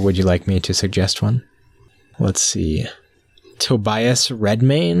 or would you like me to suggest one? Let's see. Tobias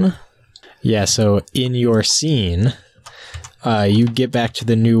Redmayne? Yeah, so in your scene, you get back to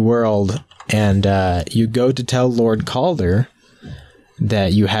the New World, and you go to tell Lord Calder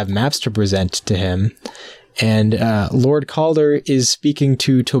that you have maps to present to him, and Lord Calder is speaking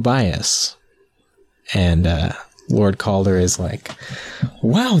to Tobias. And Lord Calder is like,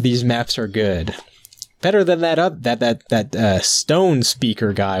 wow, these maps are good. Better than that stone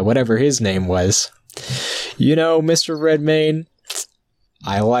speaker guy, whatever his name was. You know, Mr. Redmayne,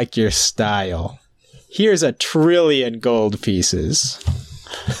 I like your style. Here's 1 trillion gold pieces.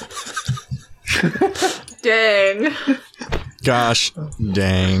 Dang. Gosh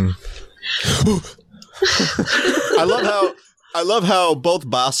dang. I love how both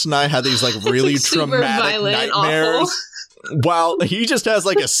Bast and I had these like really traumatic nightmares. While he just has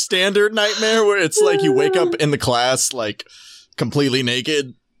like a standard nightmare where it's like you wake up in the class like completely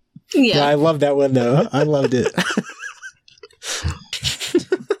naked. Yeah, I love that one though. I loved it.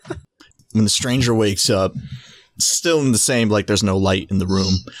 When the stranger wakes up, still in the same, like there's no light in the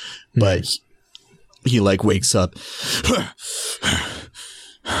room, but he like wakes up.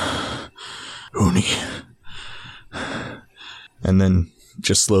 Uni. And then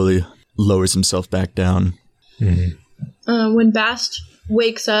just slowly lowers himself back down. Mm-hmm. When Bast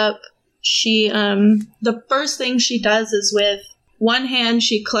wakes up, she, the first thing she does is with one hand,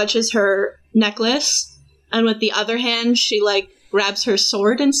 she clutches her necklace, and with the other hand, she like grabs her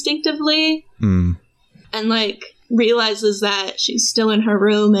sword instinctively and like realizes that she's still in her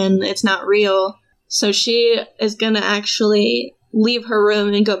room and it's not real. So she is gonna actually leave her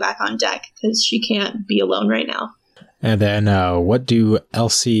room and go back on deck because she can't be alone right now. And then what do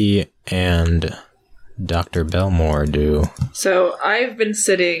Elsie and Dr. Belmore do? So I've been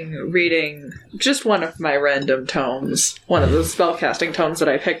sitting reading just one of my random tomes, one of the spellcasting tomes that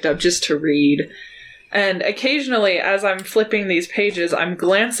I picked up just to read. And occasionally, as I'm flipping these pages, I'm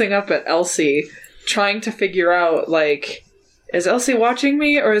glancing up at Elsie, trying to figure out, like, is Elsie watching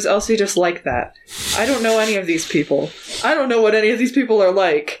me, or is Elsie just like that? I don't know any of these people. I don't know what any of these people are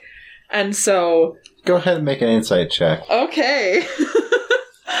like. And so... Go ahead and make an insight check. Okay.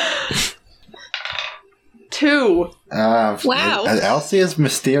 2. Wow. Elsie is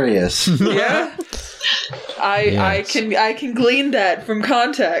mysterious. Yeah. I can glean that from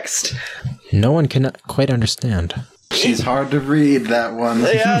context. No one can quite understand. She's hard to read, that one.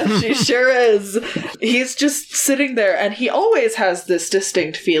 Yeah, she sure is. He's just sitting there, and he always has this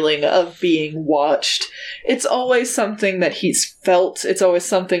distinct feeling of being watched. It's always something that he's felt. It's always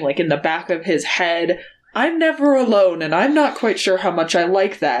something like in the back of his head. I'm never alone, and I'm not quite sure how much I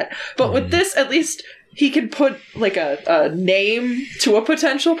like that. But with this, at least he can put like a name to a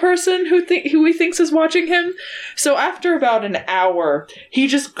potential person who he thinks is watching him. So after about an hour, he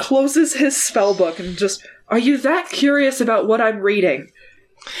just closes his spell book and just, are you that curious about what I'm reading?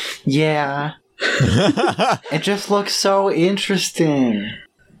 Yeah. It just looks so interesting.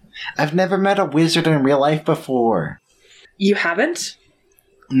 I've never met a wizard in real life before. You haven't?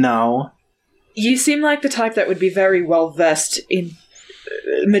 No. You seem like the type that would be very well versed in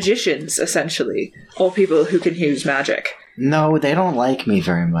magicians, essentially. Or people who can use magic. No, they don't like me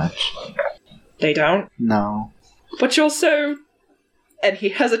very much. They don't? No. But you're so... And he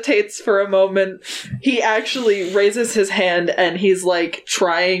hesitates for a moment. He actually raises his hand and he's like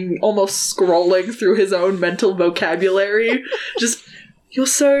trying, almost scrolling through his own mental vocabulary. Just, you're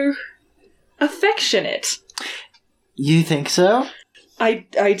so affectionate. You think so?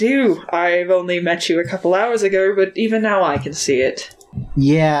 I do. I've only met you a couple hours ago, but even now I can see it.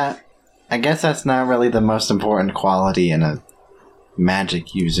 Yeah, I guess that's not really the most important quality in a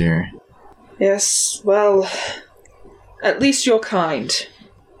magic user. Yes, well, at least you're kind.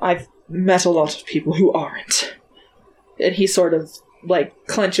 I've met a lot of people who aren't. And he sort of,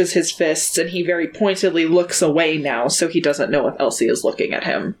 clenches his fists, and he very pointedly looks away now, so he doesn't know if Elsie is looking at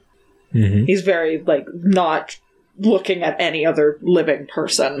him. Mm-hmm. He's very, not looking at any other living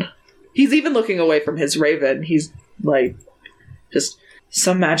person. He's even looking away from his raven. He's, just,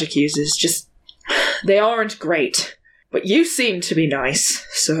 some magic users, just, they aren't great. But you seem to be nice,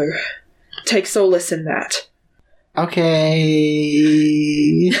 so take solace in that. Okay.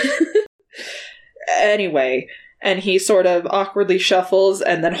 Anyway, and he sort of awkwardly shuffles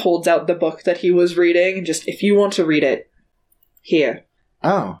and then holds out the book that he was reading, and just, if you want to read it, here.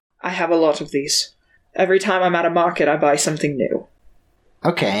 Oh, I have a lot of these. Every time I'm at a market, I buy something new.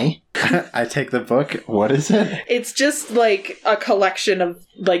 okay. I take the book. What is it? It's just, a collection of,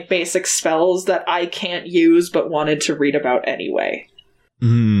 basic spells that I can't use but wanted to read about anyway.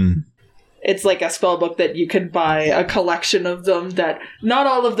 It's like a spell book that you can buy, a collection of them that not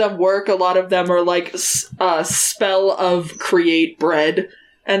all of them work. A lot of them are a spell of create bread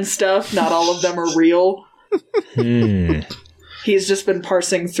and stuff. Not all of them are real. He's just been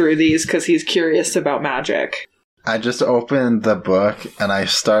parsing through these because he's curious about magic. I just open the book and I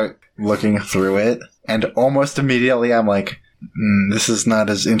start looking through it, and almost immediately I'm like, this is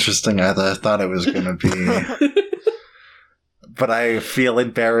not as interesting as I thought it was going to be. But I feel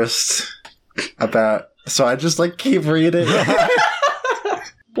embarrassed about, so I just keep reading.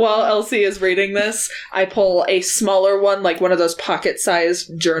 While Elsie is reading this, I pull a smaller one, like one of those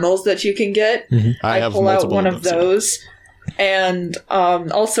pocket-sized journals that you can get. I pull out one of those, and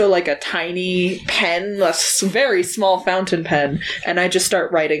also a tiny pen, a very small fountain pen, and I just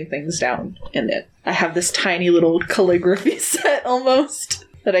start writing things down in it. I have this tiny little calligraphy set, almost,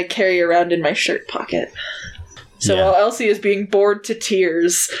 that I carry around in my shirt pocket. So while Elsie is being bored to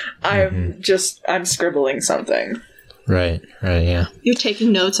tears, I'm scribbling something. Right, yeah. You're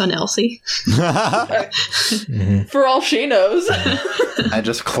taking notes on Elsie. For all she knows. I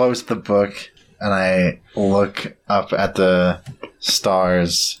just close the book and I look up at the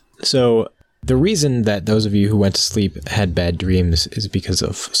stars. So the reason that those of you who went to sleep had bad dreams is because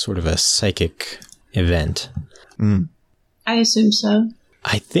of sort of a psychic event. I assume so.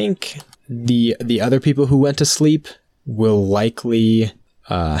 I think the other people who went to sleep will likely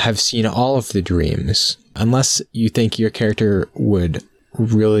have seen all of the dreams, unless you think your character would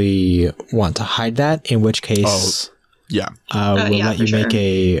really want to hide that, in which case we'll let you make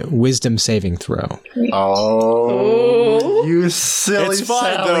a wisdom saving throw. Oh, you silly it's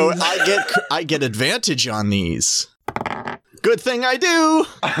fine Sally. though. I get advantage on these. Good thing I do.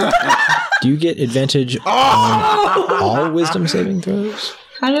 Do you get advantage on all wisdom saving throws?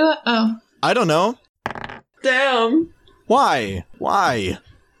 How do I... Oh. I don't know. Damn. Why?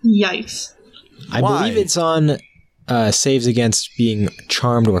 Yikes. I believe it's on saves against being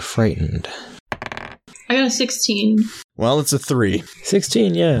charmed or frightened. I got a 16. Well, it's a 3.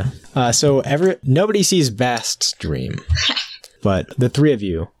 16, yeah. So nobody sees Bast's dream, but the three of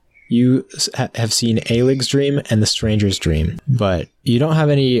you have seen Aelig's dream and the stranger's dream, but you don't have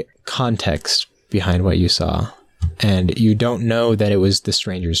any context behind what you saw, and you don't know that it was the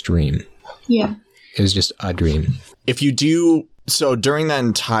stranger's dream. Yeah. It was just a dream. If you do, so during that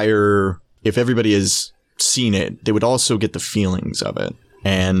entire, if everybody has seen it, they would also get the feelings of it.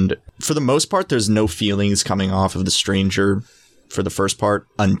 And for the most part, there's no feelings coming off of the stranger for the first part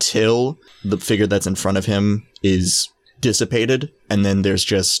until the figure that's in front of him is dissipated. And then there's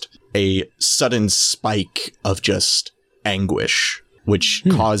just a sudden spike of just anguish, which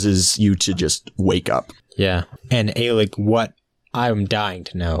causes you to just wake up. Yeah. And Aelig, what I'm dying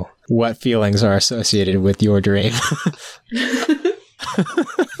to know, what feelings are associated with your dream?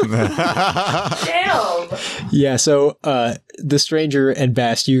 Damn. Yeah, so the stranger and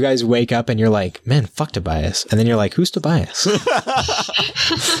Bast, you guys wake up and you're like, man, fuck Tobias. And then you're like, who's Tobias?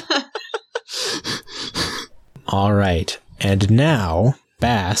 All right. And now,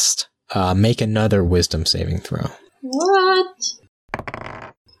 Bast, make another wisdom saving throw. What?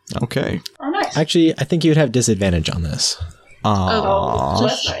 Okay. Oh, nice. Actually, I think you'd have disadvantage on this. Oh,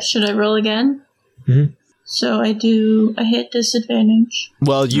 that's nice. Should I roll again? Mm-hmm. So I hit disadvantage.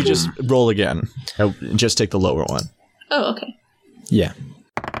 Well, you just roll again. Just take the lower one. Oh, okay. Yeah.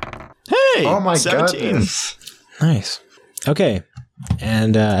 Hey! Oh my 17. goodness. Nice. Okay.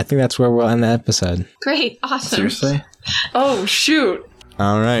 And I think that's where we'll end the episode. Great. Awesome. Seriously? Oh, shoot.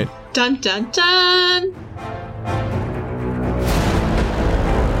 All right. Dun, dun, dun.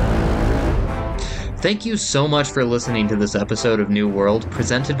 Thank you so much for listening to this episode of New World,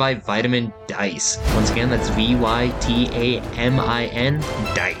 presented by Vitamin Dice. Once again, that's VYTAMIN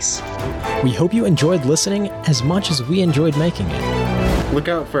Dice. We hope you enjoyed listening as much as we enjoyed making it. Look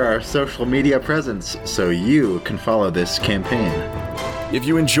out for our social media presence so you can follow this campaign. If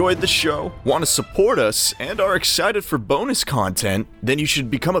you enjoyed the show, want to support us, and are excited for bonus content, then you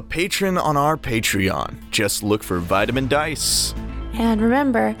should become a patron on our Patreon. Just look for Vitamin Dice. And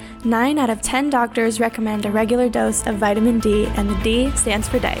remember, 9 out of 10 doctors recommend a regular dose of vitamin D, and the D stands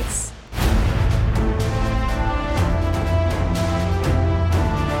for dice.